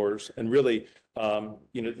entrepreneurs. And really,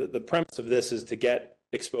 the premise of this is to get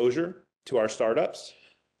exposure to our startups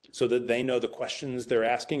so that they know the questions they're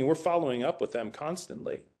asking, and we're following up with them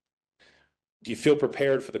constantly. Do you feel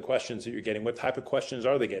prepared for the questions that you're getting? What type of questions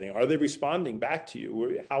are they getting? Are they responding back to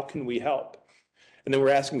you? How can we help? And then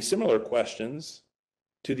we're asking similar questions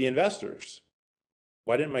to the investors.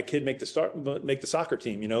 Why didn't my kid make the soccer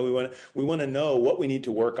team? We want to know what we need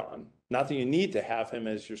to work on. Not that you need to have him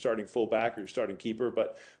as your starting fullback or your starting keeper,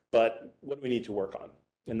 but what we need to work on.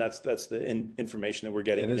 And that's the information that we're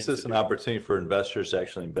getting. And is this an opportunity for investors to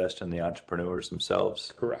actually invest in the entrepreneurs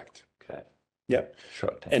themselves? Correct. Okay. Yep.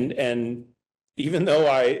 Sure. And even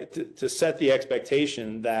though to set the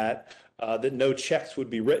expectation that no checks would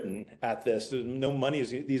be written at this, there's no money.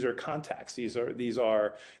 These are contacts. These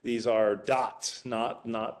are dots,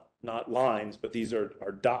 not lines, but these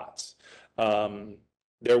are dots.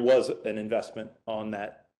 There was an investment on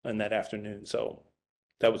that afternoon, so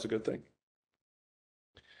that was a good thing.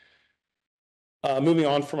 Moving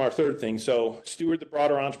on from our third thing, so steward the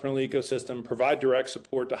broader entrepreneurial ecosystem, provide direct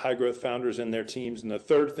support to high growth founders and their teams. And the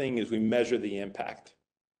third thing is we measure the impact.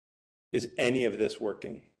 Is any of this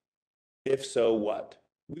working? If so, what?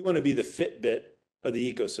 We want to be the Fitbit of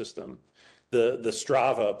the ecosystem, the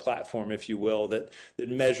Strava platform, if you will, that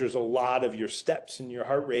measures a lot of your steps and your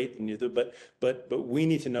heart rate, and but we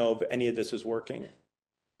need to know if any of this is working.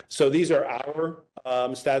 So these are our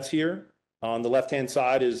stats here. On the left-hand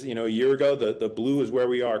side is, a year ago, the blue is where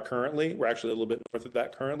we are currently. We're actually a little bit north of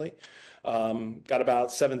that currently. Got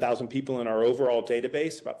about 7,000 people in our overall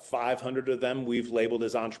database. About 500 of them we've labeled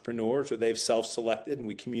as entrepreneurs, or they've self-selected, and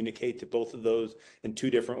we communicate to both of those in 2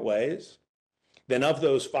 different ways. Then of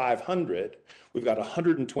those 500, we've got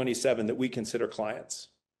 127 that we consider clients.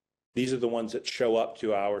 These are the ones that show up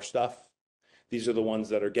to our stuff. These are the ones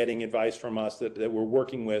that are getting advice from us that we're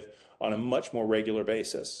working with on a much more regular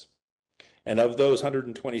basis. And of those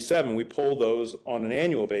 127, we poll those on an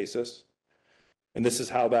annual basis. And this is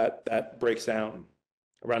how that breaks down.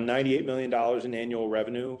 Around $98 million in annual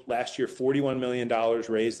revenue. Last year, $41 million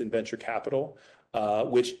raised in venture capital,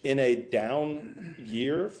 which in a down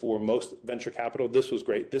year for most venture capital, this was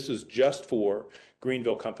great. This is just for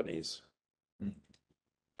Greenville companies.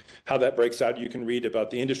 How that breaks out, you can read about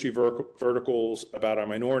the industry verticals, about our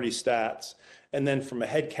minority stats, and then from a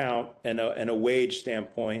head count and a wage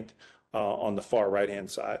standpoint, on the far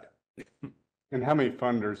right-hand side. And how many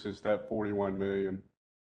funders is that 41 million?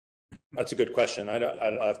 That's a good question. I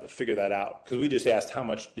have to figure that out, because we just asked how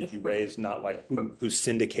much did you raise, not like who's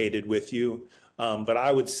syndicated with you. But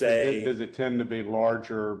I would say, Does it tend to be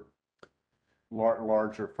larger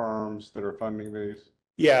firms that are funding these?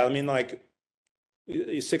 yeah, I mean, like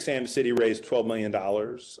 6 a.m. City raised $12 million.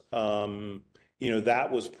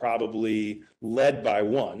 That was probably led by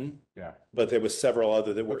one. Yeah. But there was several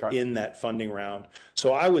other that were in that funding round.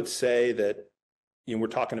 So I would say that, we're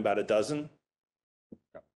talking about a dozen.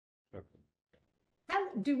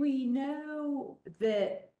 Do we know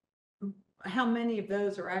how many of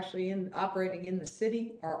those are actually operating in the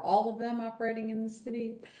city? Are all of them operating in the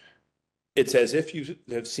city? It's as if you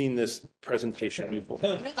have seen this presentation before.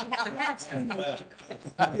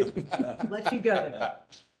 Let you go.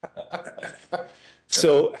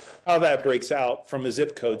 So how that breaks out from a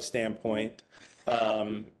zip code standpoint,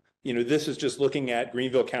 this is just looking at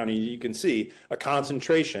Greenville County. You can see a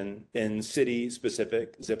concentration in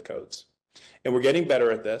city-specific zip codes. And we're getting better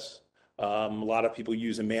at this. A lot of people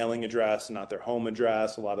use a mailing address, not their home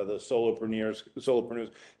address. A lot of those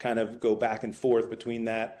solopreneurs kind of go back and forth between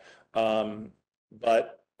that.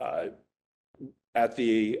 But I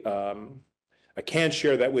can't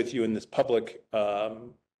share that with you in this public,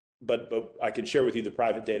 but I can share with you the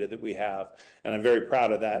private data that we have, and I'm very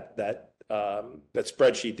proud of that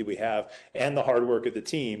spreadsheet that we have and the hard work of the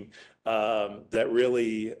team that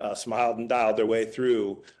really smiled and dialed their way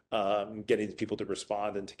through getting people to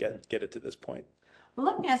respond and to get it to this point. Well,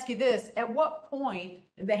 let me ask you this. At what point,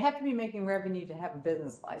 they have to be making revenue to have a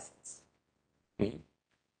business license? Mhm.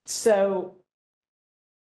 So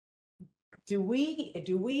do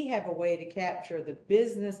we have a way to capture the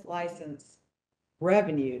business license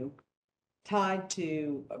revenue tied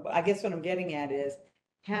to, I guess what I'm getting at is,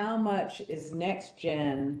 how much is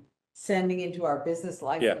NextGen sending into our business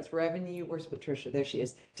license revenue? Where's Patricia? There she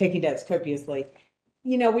is, taking notes copiously.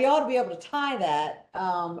 We ought to be able to tie that,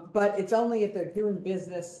 but it's only if they're doing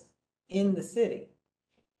business in the city.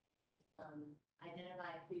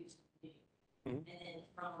 Identify who's new, Mhm. and then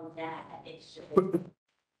from that, it should.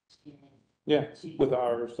 Yeah, with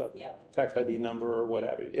our Yeah. tax ID number or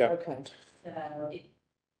whatever. Yeah. Okay. So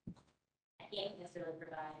I can't necessarily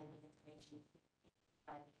provide any information.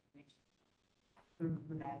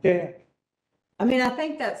 Yeah. I mean, I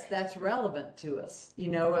think that's relevant to us,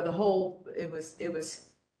 or the whole, it was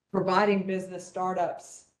providing business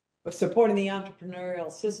startups, supporting the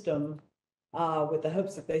entrepreneurial system, with the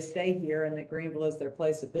hopes that they stay here and that Greenville is their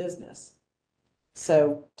place of business.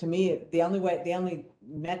 So to me, the only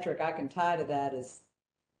metric I can tie to that is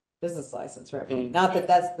business license revenue. Mm. Not that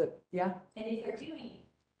that's yeah. And if they're doing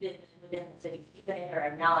business within the city, even if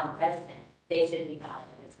they're a non-resident, they should be filing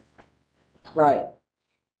a business. Right.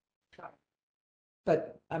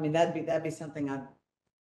 But I mean, that'd be something I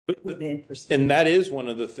would be interested in. And that is one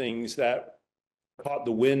of the things that caught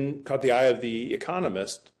the eye of the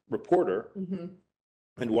Economist reporter, Mhm.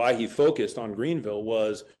 and why he focused on Greenville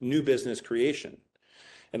was new business creation.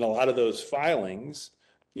 And a lot of those filings,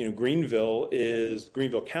 Greenville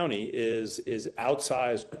County is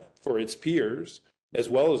outsized for its peers as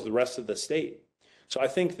well as the rest of the state. So I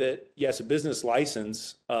think that, yes, a business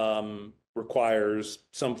license requires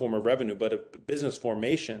some form of revenue, but a business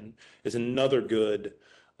formation is another good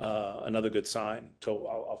sign. So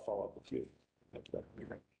I'll follow up with you.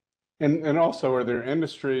 And also, are there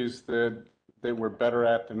industries that we're better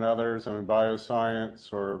at than others? I mean,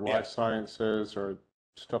 bioscience or Yeah. life sciences or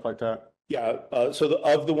stuff like that? Yeah, so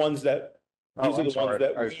of the ones that, these are I'm the sorry. ones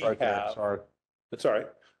that I was we right there. have. Sorry. That's all right.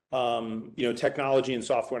 Technology and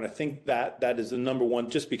software, and I think that is the number one,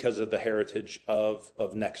 just because of the heritage of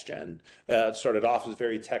NextGen. It started off as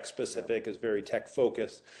very tech specific, as very tech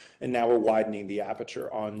focused, and now we're widening the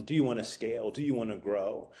aperture on, do you want to scale? Do you want to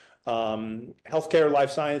grow? Healthcare,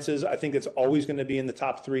 life sciences, I think it's always going to be in the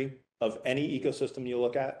top 3 of any ecosystem you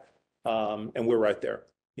look at. And we're right there,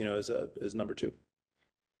 as number 2.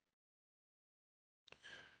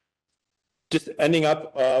 Just ending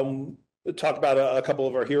up, talk about a couple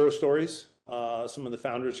of our hero stories. Some of the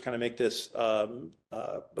founders kind of make this come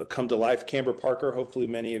to life. Camber Parker, hopefully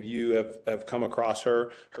many of you have come across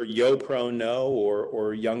her Yo Pro No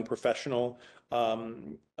or young professional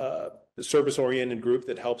service-oriented group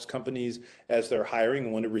that helps companies as they're hiring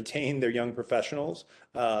and want to retain their young professionals.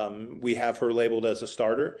 We have her labeled as a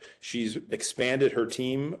starter. She's expanded her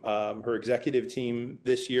team, her executive team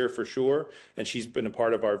this year for sure, and she's been a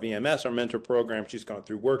part of our VMS, our mentor program. She's gone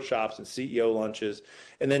through workshops and CEO lunches.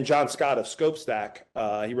 And then John Scott of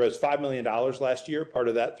ScopeStack, he raised $5 million last year, part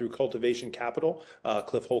of that through Cultivation Capital,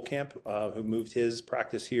 Cliff Holcamp, who moved his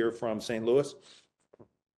practice here from St. Louis.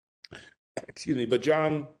 Excuse me, but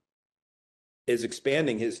John is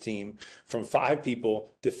expanding his team from 5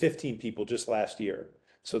 people to 15 people just last year.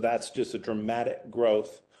 So that's just a dramatic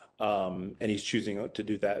growth. And he's choosing to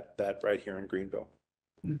do that right here in Greenville.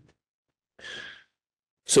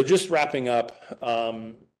 So just wrapping up,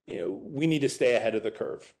 we need to stay ahead of the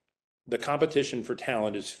curve. The competition for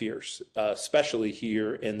talent is fierce, especially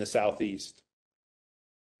here in the Southeast.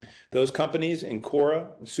 Those companies, Encora,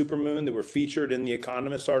 Supermoon, that were featured in the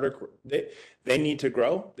Economist article, they need to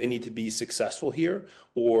grow. They need to be successful here,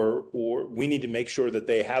 or we need to make sure that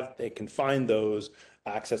they can find those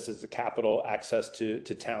accesses to capital, access to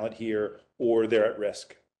talent here, or they're at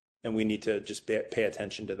risk. And we need to just pay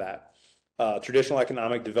attention to that. Traditional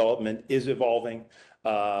economic development is evolving.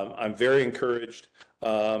 I'm very encouraged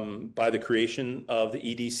by the creation of the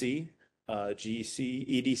EDC,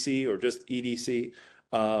 GC, EDC, or just EDC,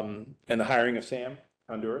 and the hiring of Sam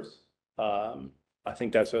Honduras. I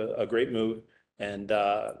think that's a great move. And,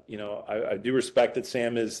 I do respect that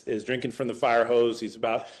Sam is drinking from the fire hose. He's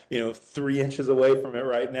about, 3 inches away from it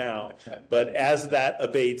right now. But as that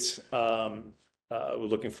abates, we're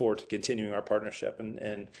looking forward to continuing our partnership.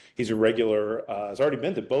 And he's a regular, has already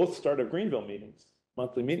been to both Startup Greenville meetings,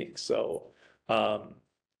 monthly meetings. So,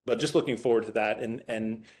 but just looking forward to that.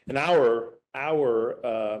 And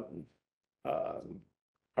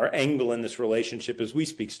our angle in this relationship is we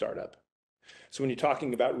speak startup. So when you're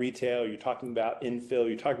talking about retail, you're talking about infill,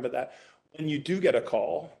 you're talking about that. When you do get a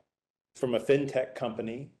call from a fintech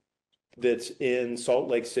company that's in Salt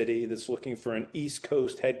Lake City, that's looking for an East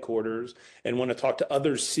Coast headquarters and want to talk to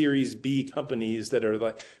other Series B companies that are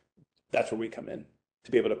like, that's where we come in,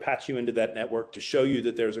 to be able to patch you into that network, to show you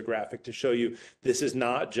that there's a graphic, to show you this is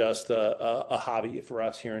not just a hobby for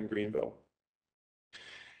us here in Greenville.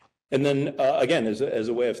 And then again, as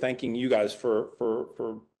a way of thanking you guys for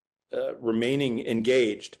remaining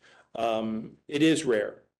engaged, it is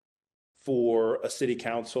rare for a city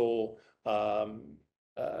council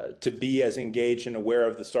to be as engaged and aware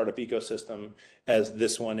of the startup ecosystem as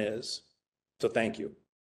this one is. So thank you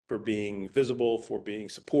for being visible, for being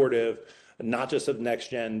supportive, not just of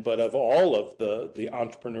NextGen, but of all of the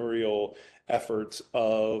entrepreneurial efforts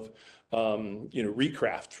of,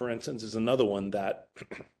 Recraft, for instance, is another one that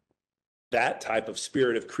that type of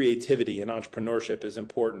spirit of creativity and entrepreneurship is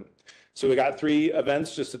important. So we got 3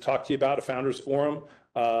 events just to talk to you about: a founders forum.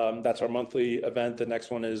 That's our monthly event. The next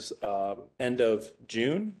one is end of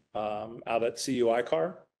June out at CUI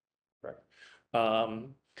Car. Right.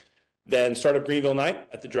 Then Startup Greenville Night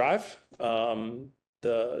at the Drive. Craig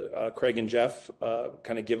and Jeff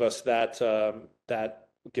kind of give us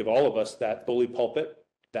give all of us that bully pulpit,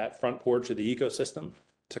 that front porch of the ecosystem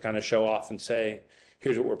to kind of show off and say,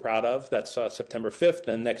 here's what we're proud of. That's September 5th.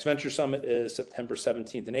 And Next Venture Summit is September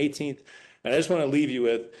 17th and 18th. And I just want to leave you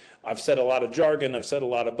with, I've said a lot of jargon. I've said a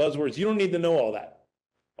lot of buzzwords. You don't need to know all that.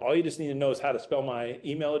 All you just need to know is how to spell my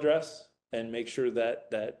email address and make sure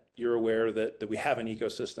that you're aware that we have an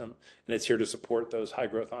ecosystem and it's here to support those high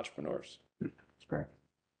growth entrepreneurs. That's great.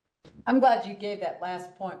 I'm glad you gave that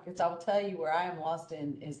last point, because I will tell you where I am lost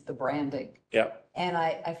in is the branding. Yeah. And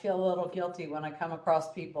I feel a little guilty when I come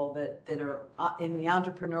across people that are in the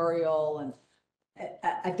entrepreneurial, and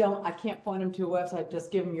I can't point them to a website,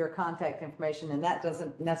 just give them your contact information, and that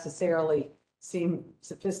doesn't necessarily seem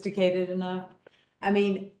sophisticated enough. I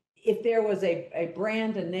mean, if there was a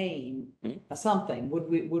brand, a name, something, would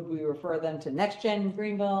we refer them to NextGen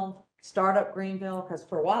Greenville, Startup Greenville? Because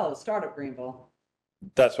for a while it was Startup Greenville.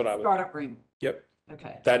 That's what I would. Startup Greenville. Yep.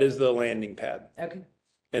 Okay. That is the landing pad. Okay.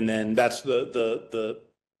 And then that's the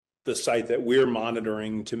site that we're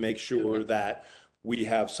monitoring to make sure that we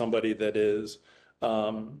have somebody that is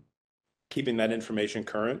keeping that information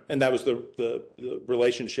current. And that was the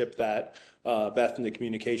relationship that Beth and the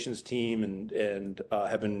communications team and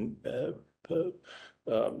have been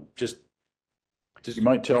just. You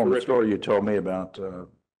might tell them the story you told me about the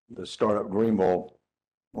Startup Greenville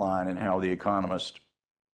line and how The Economist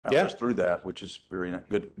was through that, which is very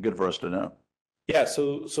good for us to know. Yeah.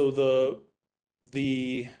 So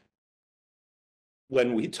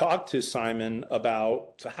when we talked to Simon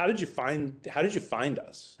about, so how did you find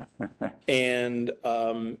us? And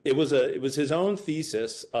it was his own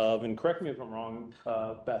thesis of, and correct me if I'm wrong,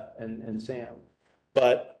 Beth and Sam,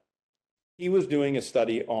 but he was doing a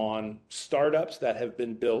study on startups that have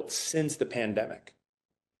been built since the pandemic,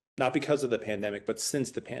 not because of the pandemic, but since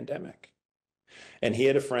the pandemic. And he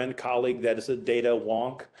had a colleague that is a data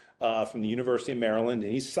wonk from the University of Maryland,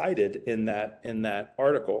 and he's cited in that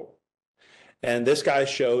article. And this guy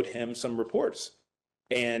showed him some reports.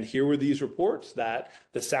 And here were these reports that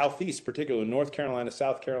the Southeast, particularly North Carolina,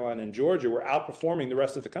 South Carolina, and Georgia, were outperforming the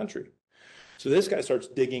rest of the country. So this guy starts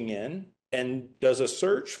digging in and does a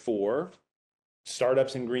search for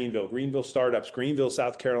startups in Greenville, Greenville startups, Greenville,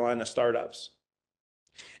 South Carolina startups.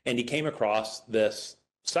 And he came across this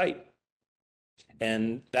site.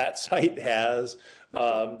 And that site has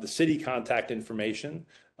the city contact information.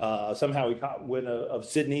 Somehow we caught wind of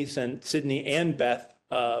Sydney, sent Sydney and Beth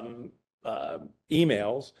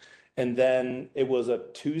emails, And then it was a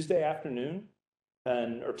Tuesday afternoon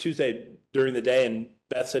or Tuesday during the day. And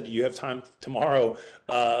Beth said, you have time tomorrow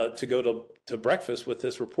to go to breakfast with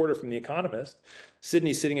this reporter from The Economist.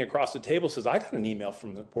 Sydney sitting across the table says, I got an email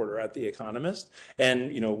from the reporter at The Economist.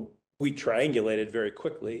 And, we triangulated very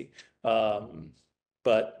quickly.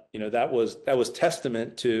 But, that was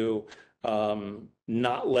testament to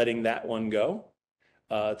not letting that one go,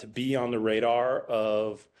 to be on the radar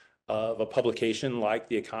of a publication like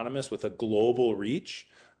The Economist with a global reach.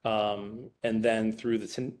 And then through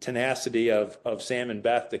the tenacity of Sam and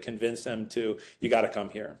Beth to convince them you got to come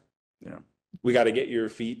here. Yeah. We got to get your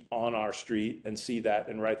feet on our street and see that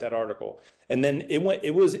and write that article. And then it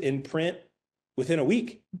was in print within a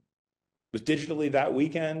week. It was digitally that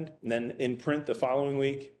weekend, and then in print the following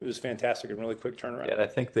week. It was fantastic and really quick turnaround. Yeah, and I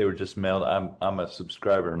think they were just mailed. I'm a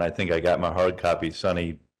subscriber, and I think I got my hard copy.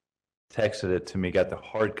 Sonny texted it to me, got the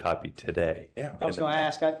hard copy today. Yeah. I was going to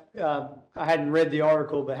ask, I hadn't read the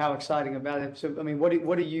article, but how exciting about it. So, I mean, what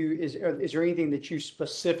do you, is there anything that you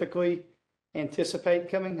specifically anticipate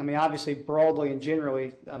coming? I mean, obviously broadly and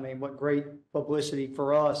generally, I mean, what great publicity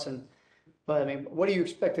for us. But I mean, what do you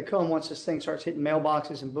expect to come once this thing starts hitting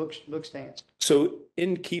mailboxes and book stands? So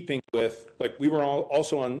in keeping with, we were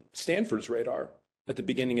also on Stanford's radar at the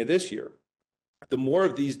beginning of this year. The more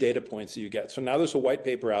of these data points that you get. So now there's a white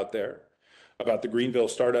paper out there about the Greenville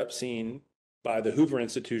startup scene by the Hoover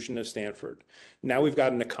Institution of Stanford. Now we've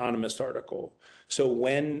got an Economist article. So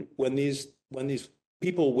when these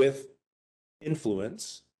people with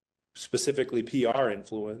influence, specifically PR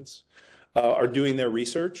influence, are doing their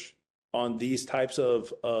research on these types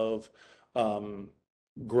of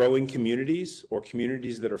growing communities or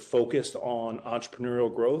communities that are focused on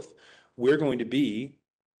entrepreneurial growth, we're going to be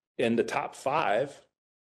in the top 5,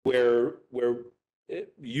 where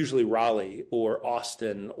usually Raleigh or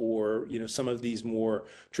Austin or some of these more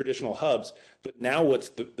traditional hubs. But now what's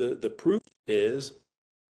the proof is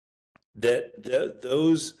that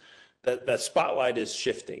that spotlight is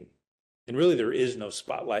shifting, and really there is no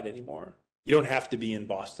spotlight anymore. You don't have to be in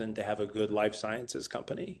Boston to have a good life sciences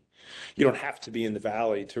company. You don't have to be in the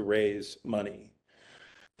Valley to raise money.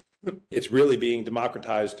 It's really being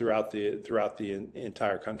democratized throughout the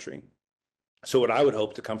entire country. So what I would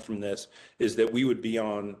hope to come from this is that we would be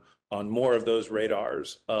on more of those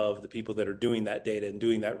radars of the people that are doing that data and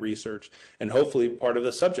doing that research, and hopefully part of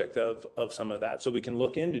the subject of some of that. So we can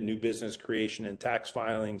look into new business creation and tax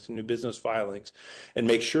filings, new business filings, and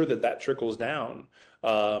make sure that trickles down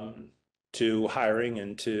to hiring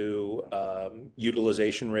and to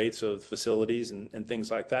utilization rates of facilities and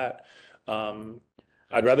things like that.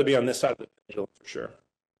 I'd rather be on this side of the pendulum for sure.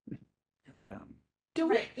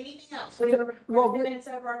 Anything else? Well, Minutes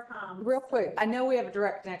over our time. Real quick, I know we have a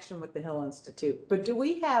direct connection with the Hill Institute, but do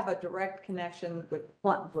we have a direct connection with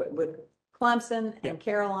Clemson Yeah. and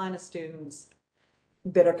Carolina students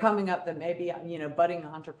that are coming up that may be, budding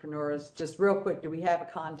entrepreneurs? Just real quick, do we have a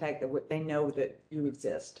contact that they know that you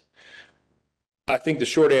exist? I think the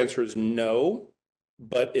short answer is no,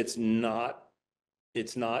 but it's not.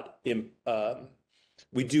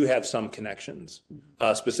 We do have some connections,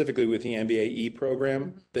 specifically with the MBAE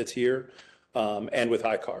program that's here, and with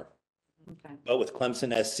ICAR. Okay. But with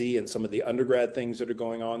Clemson SC and some of the undergrad things that are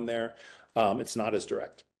going on there, it's not as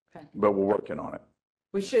direct. But we're working on it.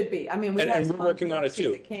 We should be. I mean, we And have we're working on it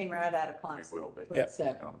too. That came right out of Clemson. Will be. Yeah.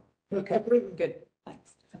 So, okay, good.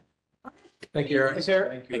 Thanks. Thank you, Eric. Thanks,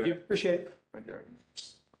 Eric. Thank you. Appreciate it.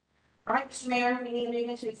 All right, Mr. Mayor, we need to move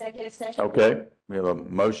into executive session. Okay, we have a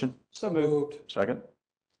motion, So moved. second,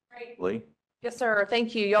 Great. Lee? Yes, sir.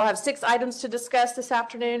 Thank you. Y'all have 6 items to discuss this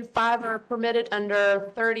afternoon. 5 are permitted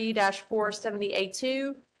under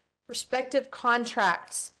 30-470A2. Prospective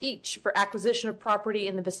contracts, each for acquisition of property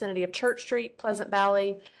in the vicinity of Church Street, Pleasant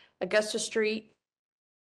Valley, Augusta Street.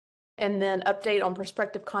 And then update on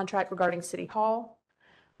prospective contract regarding City Hall.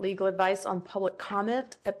 Legal advice on public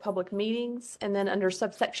comment at public meetings. And then under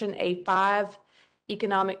subsection A5,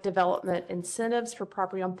 economic development incentives for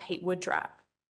property on Patewood Drive.